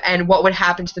 and what would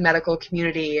happen to the medical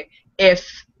community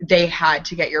if they had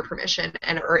to get your permission,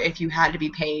 or if you had to be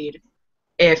paid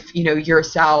if your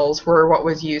cells were what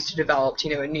was used to develop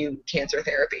a new cancer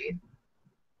therapy.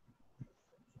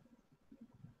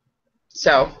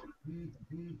 So,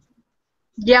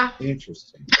 yeah.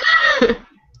 Interesting.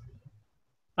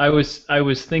 I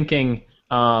was thinking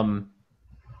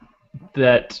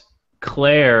that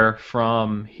Claire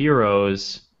from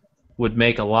Heroes would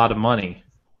make a lot of money.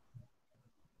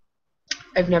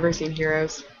 I've never seen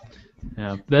Heroes.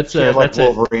 Yeah, that's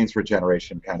Wolverine's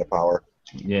regeneration kind of power.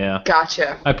 Yeah.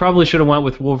 Gotcha. I probably should have went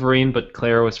with Wolverine, but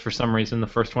Claire was for some reason the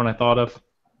first one I thought of.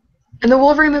 And the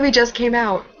Wolverine movie just came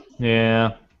out.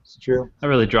 Yeah. It's true. I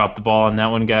really dropped the ball on that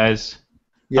one, guys.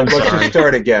 Yeah, let's just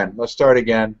start again. Let's start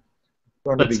again.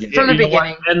 From the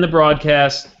beginning. End the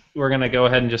broadcast. We're going to go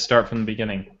ahead and just start from the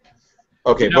beginning.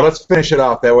 Okay, but let's finish it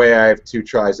off. That way I have 2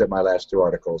 tries at my last 2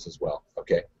 articles as well.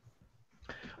 Okay.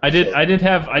 I did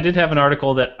have an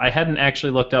article that I hadn't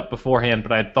actually looked up beforehand,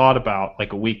 but I had thought about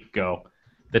a week ago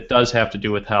that does have to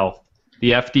do with health.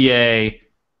 The FDA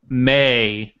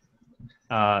may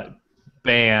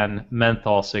ban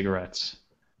menthol cigarettes.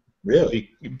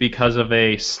 Really? Because of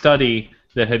a study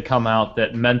that had come out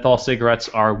that menthol cigarettes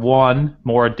are, 1,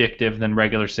 more addictive than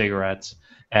regular cigarettes,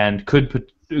 and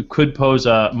could pose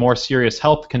a more serious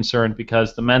health concern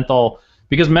because menthol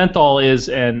is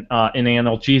an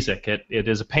analgesic. It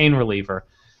is a pain reliever,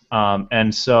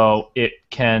 and so it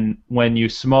can, when you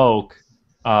smoke,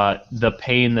 the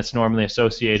pain that's normally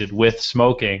associated with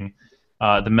smoking,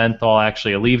 the menthol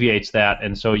actually alleviates that,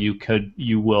 and so you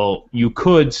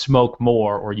could smoke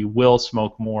more, or you will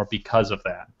smoke more because of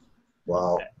that.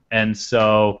 Wow. and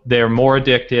so they're more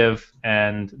addictive,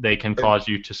 and they can cause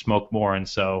you to smoke more. And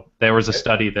so there was a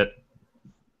study that.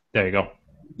 There you go.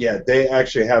 Yeah, they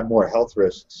actually have more health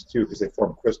risks too because they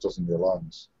form crystals in your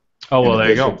lungs. Oh well, there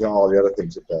you go. In addition to all the other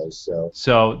things it does.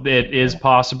 So it is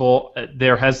possible. The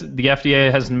FDA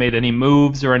hasn't made any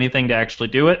moves or anything to actually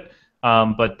do it,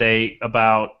 but they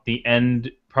about the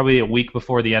end, probably a week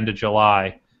before the end of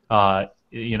July,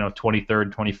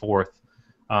 23rd,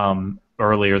 24th,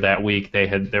 earlier that week,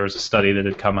 there was a study that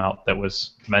had come out that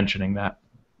was mentioning that.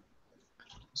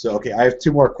 So okay, I have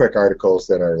two more quick articles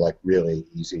that are like really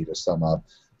easy to sum up.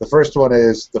 The first one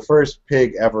is the first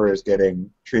pig ever is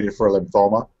getting treated for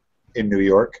lymphoma in New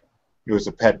York. It was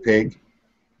a pet pig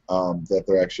that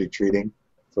they're actually treating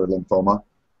for lymphoma,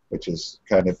 which is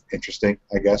kind of interesting,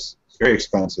 I guess. It's very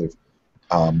expensive.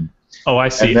 Oh, I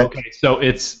see. Okay, so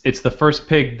it's the first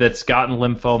pig that's gotten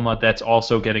lymphoma that's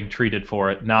also getting treated for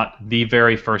it, not the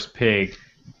very first pig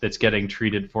that's getting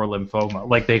treated for lymphoma.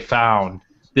 Like they found,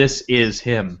 this is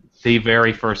him, the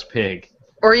very first pig.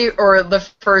 Or the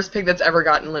first pig that's ever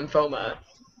gotten lymphoma.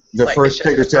 The first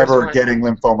pig that's ever getting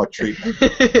lymphoma treatment.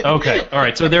 Okay, all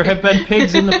right. So there have been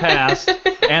pigs in the past,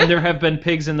 and there have been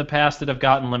pigs in the past that have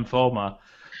gotten lymphoma.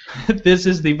 This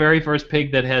is the very first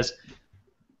pig that has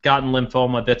gotten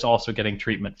lymphoma that's also getting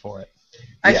treatment for it.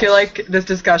 I feel like this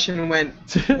discussion went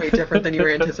way different than you were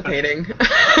anticipating.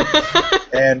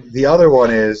 And the other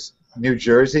one is New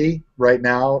Jersey right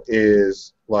now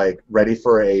is like ready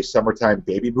for a summertime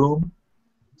baby boom.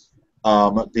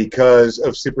 Because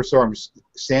of Superstorm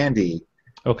Sandy,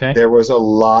 there was a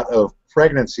lot of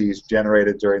pregnancies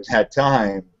generated during that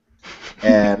time,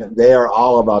 and they are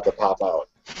all about to pop out.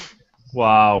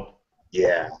 Wow.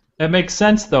 Yeah. That makes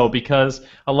sense, though, because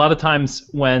a lot of times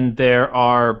when there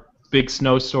are big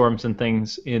snowstorms and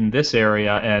things in this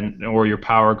area, or your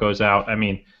power goes out, I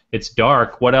mean, it's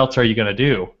dark. What else are you going to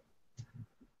do?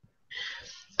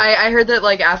 I heard that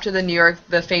like after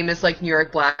the famous like New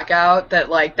York blackout, that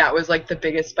like that was like the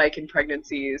biggest spike in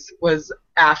pregnancies was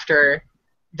after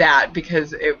that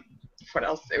because what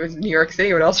else? It was New York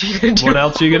City. What else are you gonna do? What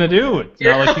else are you gonna do? It's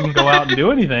not like you can go out and do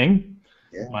anything.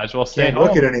 Yeah. Might as well stay Can't home.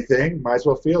 look at anything. Might as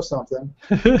well feel something.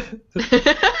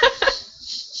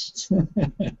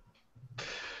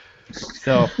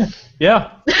 So, yeah.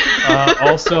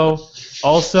 Also,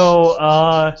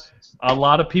 a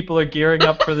lot of people are gearing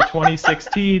up for the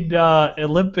 2016 the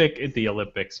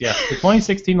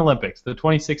 2016 Olympics, the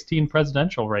 2016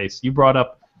 presidential race. You brought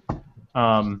up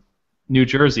New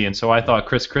Jersey, and so I thought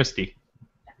Chris Christie.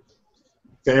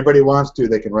 If anybody wants to,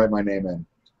 they can write my name in.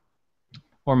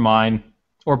 Or mine.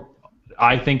 Or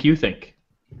I think you think.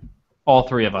 All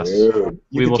three of us. Dude,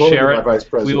 we will share it.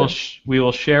 We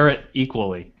will share it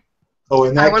equally. Oh,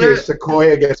 in that case,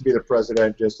 Sequoia gets to be the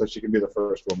president just so she can be the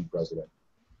first woman president.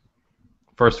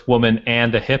 First woman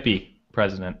and a hippie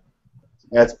president.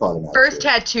 That's probably not First true.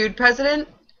 Tattooed president.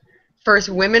 First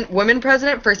woman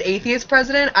president. First atheist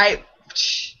president. I'm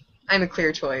a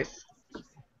clear choice.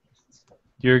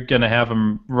 You're gonna have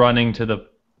him running to the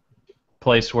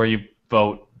place where you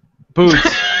vote. Boots.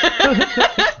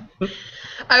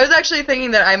 I was actually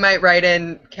thinking that I might write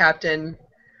in Captain,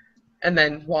 and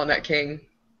then Walnut King.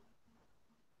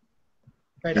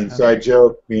 Right. Inside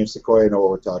joke, me and Sequoia know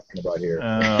what we're talking about here.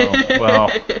 Oh,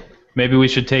 well, maybe we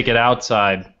should take it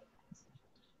outside.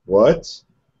 What?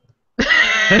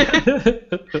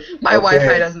 My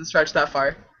Wi-Fi doesn't stretch that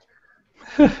far.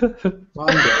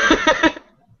 Mine does.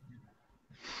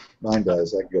 Mine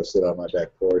does. I can go sit on my back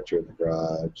porch or in the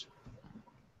garage.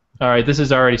 All right, this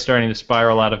is already starting to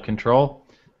spiral out of control.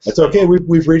 That's okay.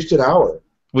 We've reached an hour.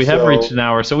 We have reached an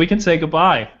hour, so we can say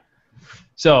goodbye.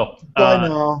 So, bye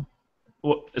now.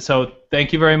 So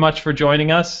thank you very much for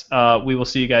joining us. We will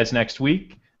see you guys next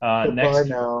week. Goodbye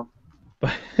now.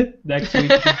 Next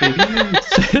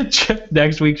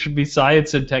week should be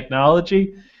science and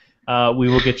technology. We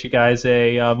will get you guys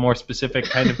a more specific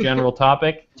kind of general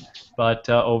topic, but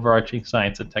overarching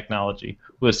science and technology.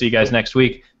 We'll see you guys next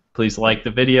week. Please like the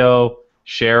video,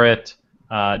 share it,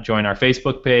 join our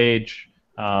Facebook page.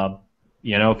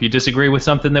 If you disagree with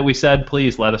something that we said,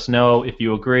 please let us know. If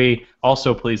you agree,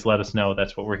 also please let us know.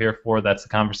 That's what we're here for. That's the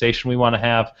conversation we want to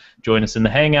have. Join us in the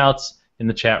Hangouts, in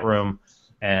the chat room,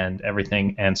 and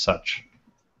everything and such.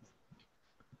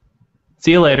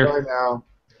 See you later.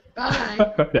 Bye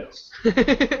now.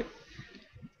 Bye.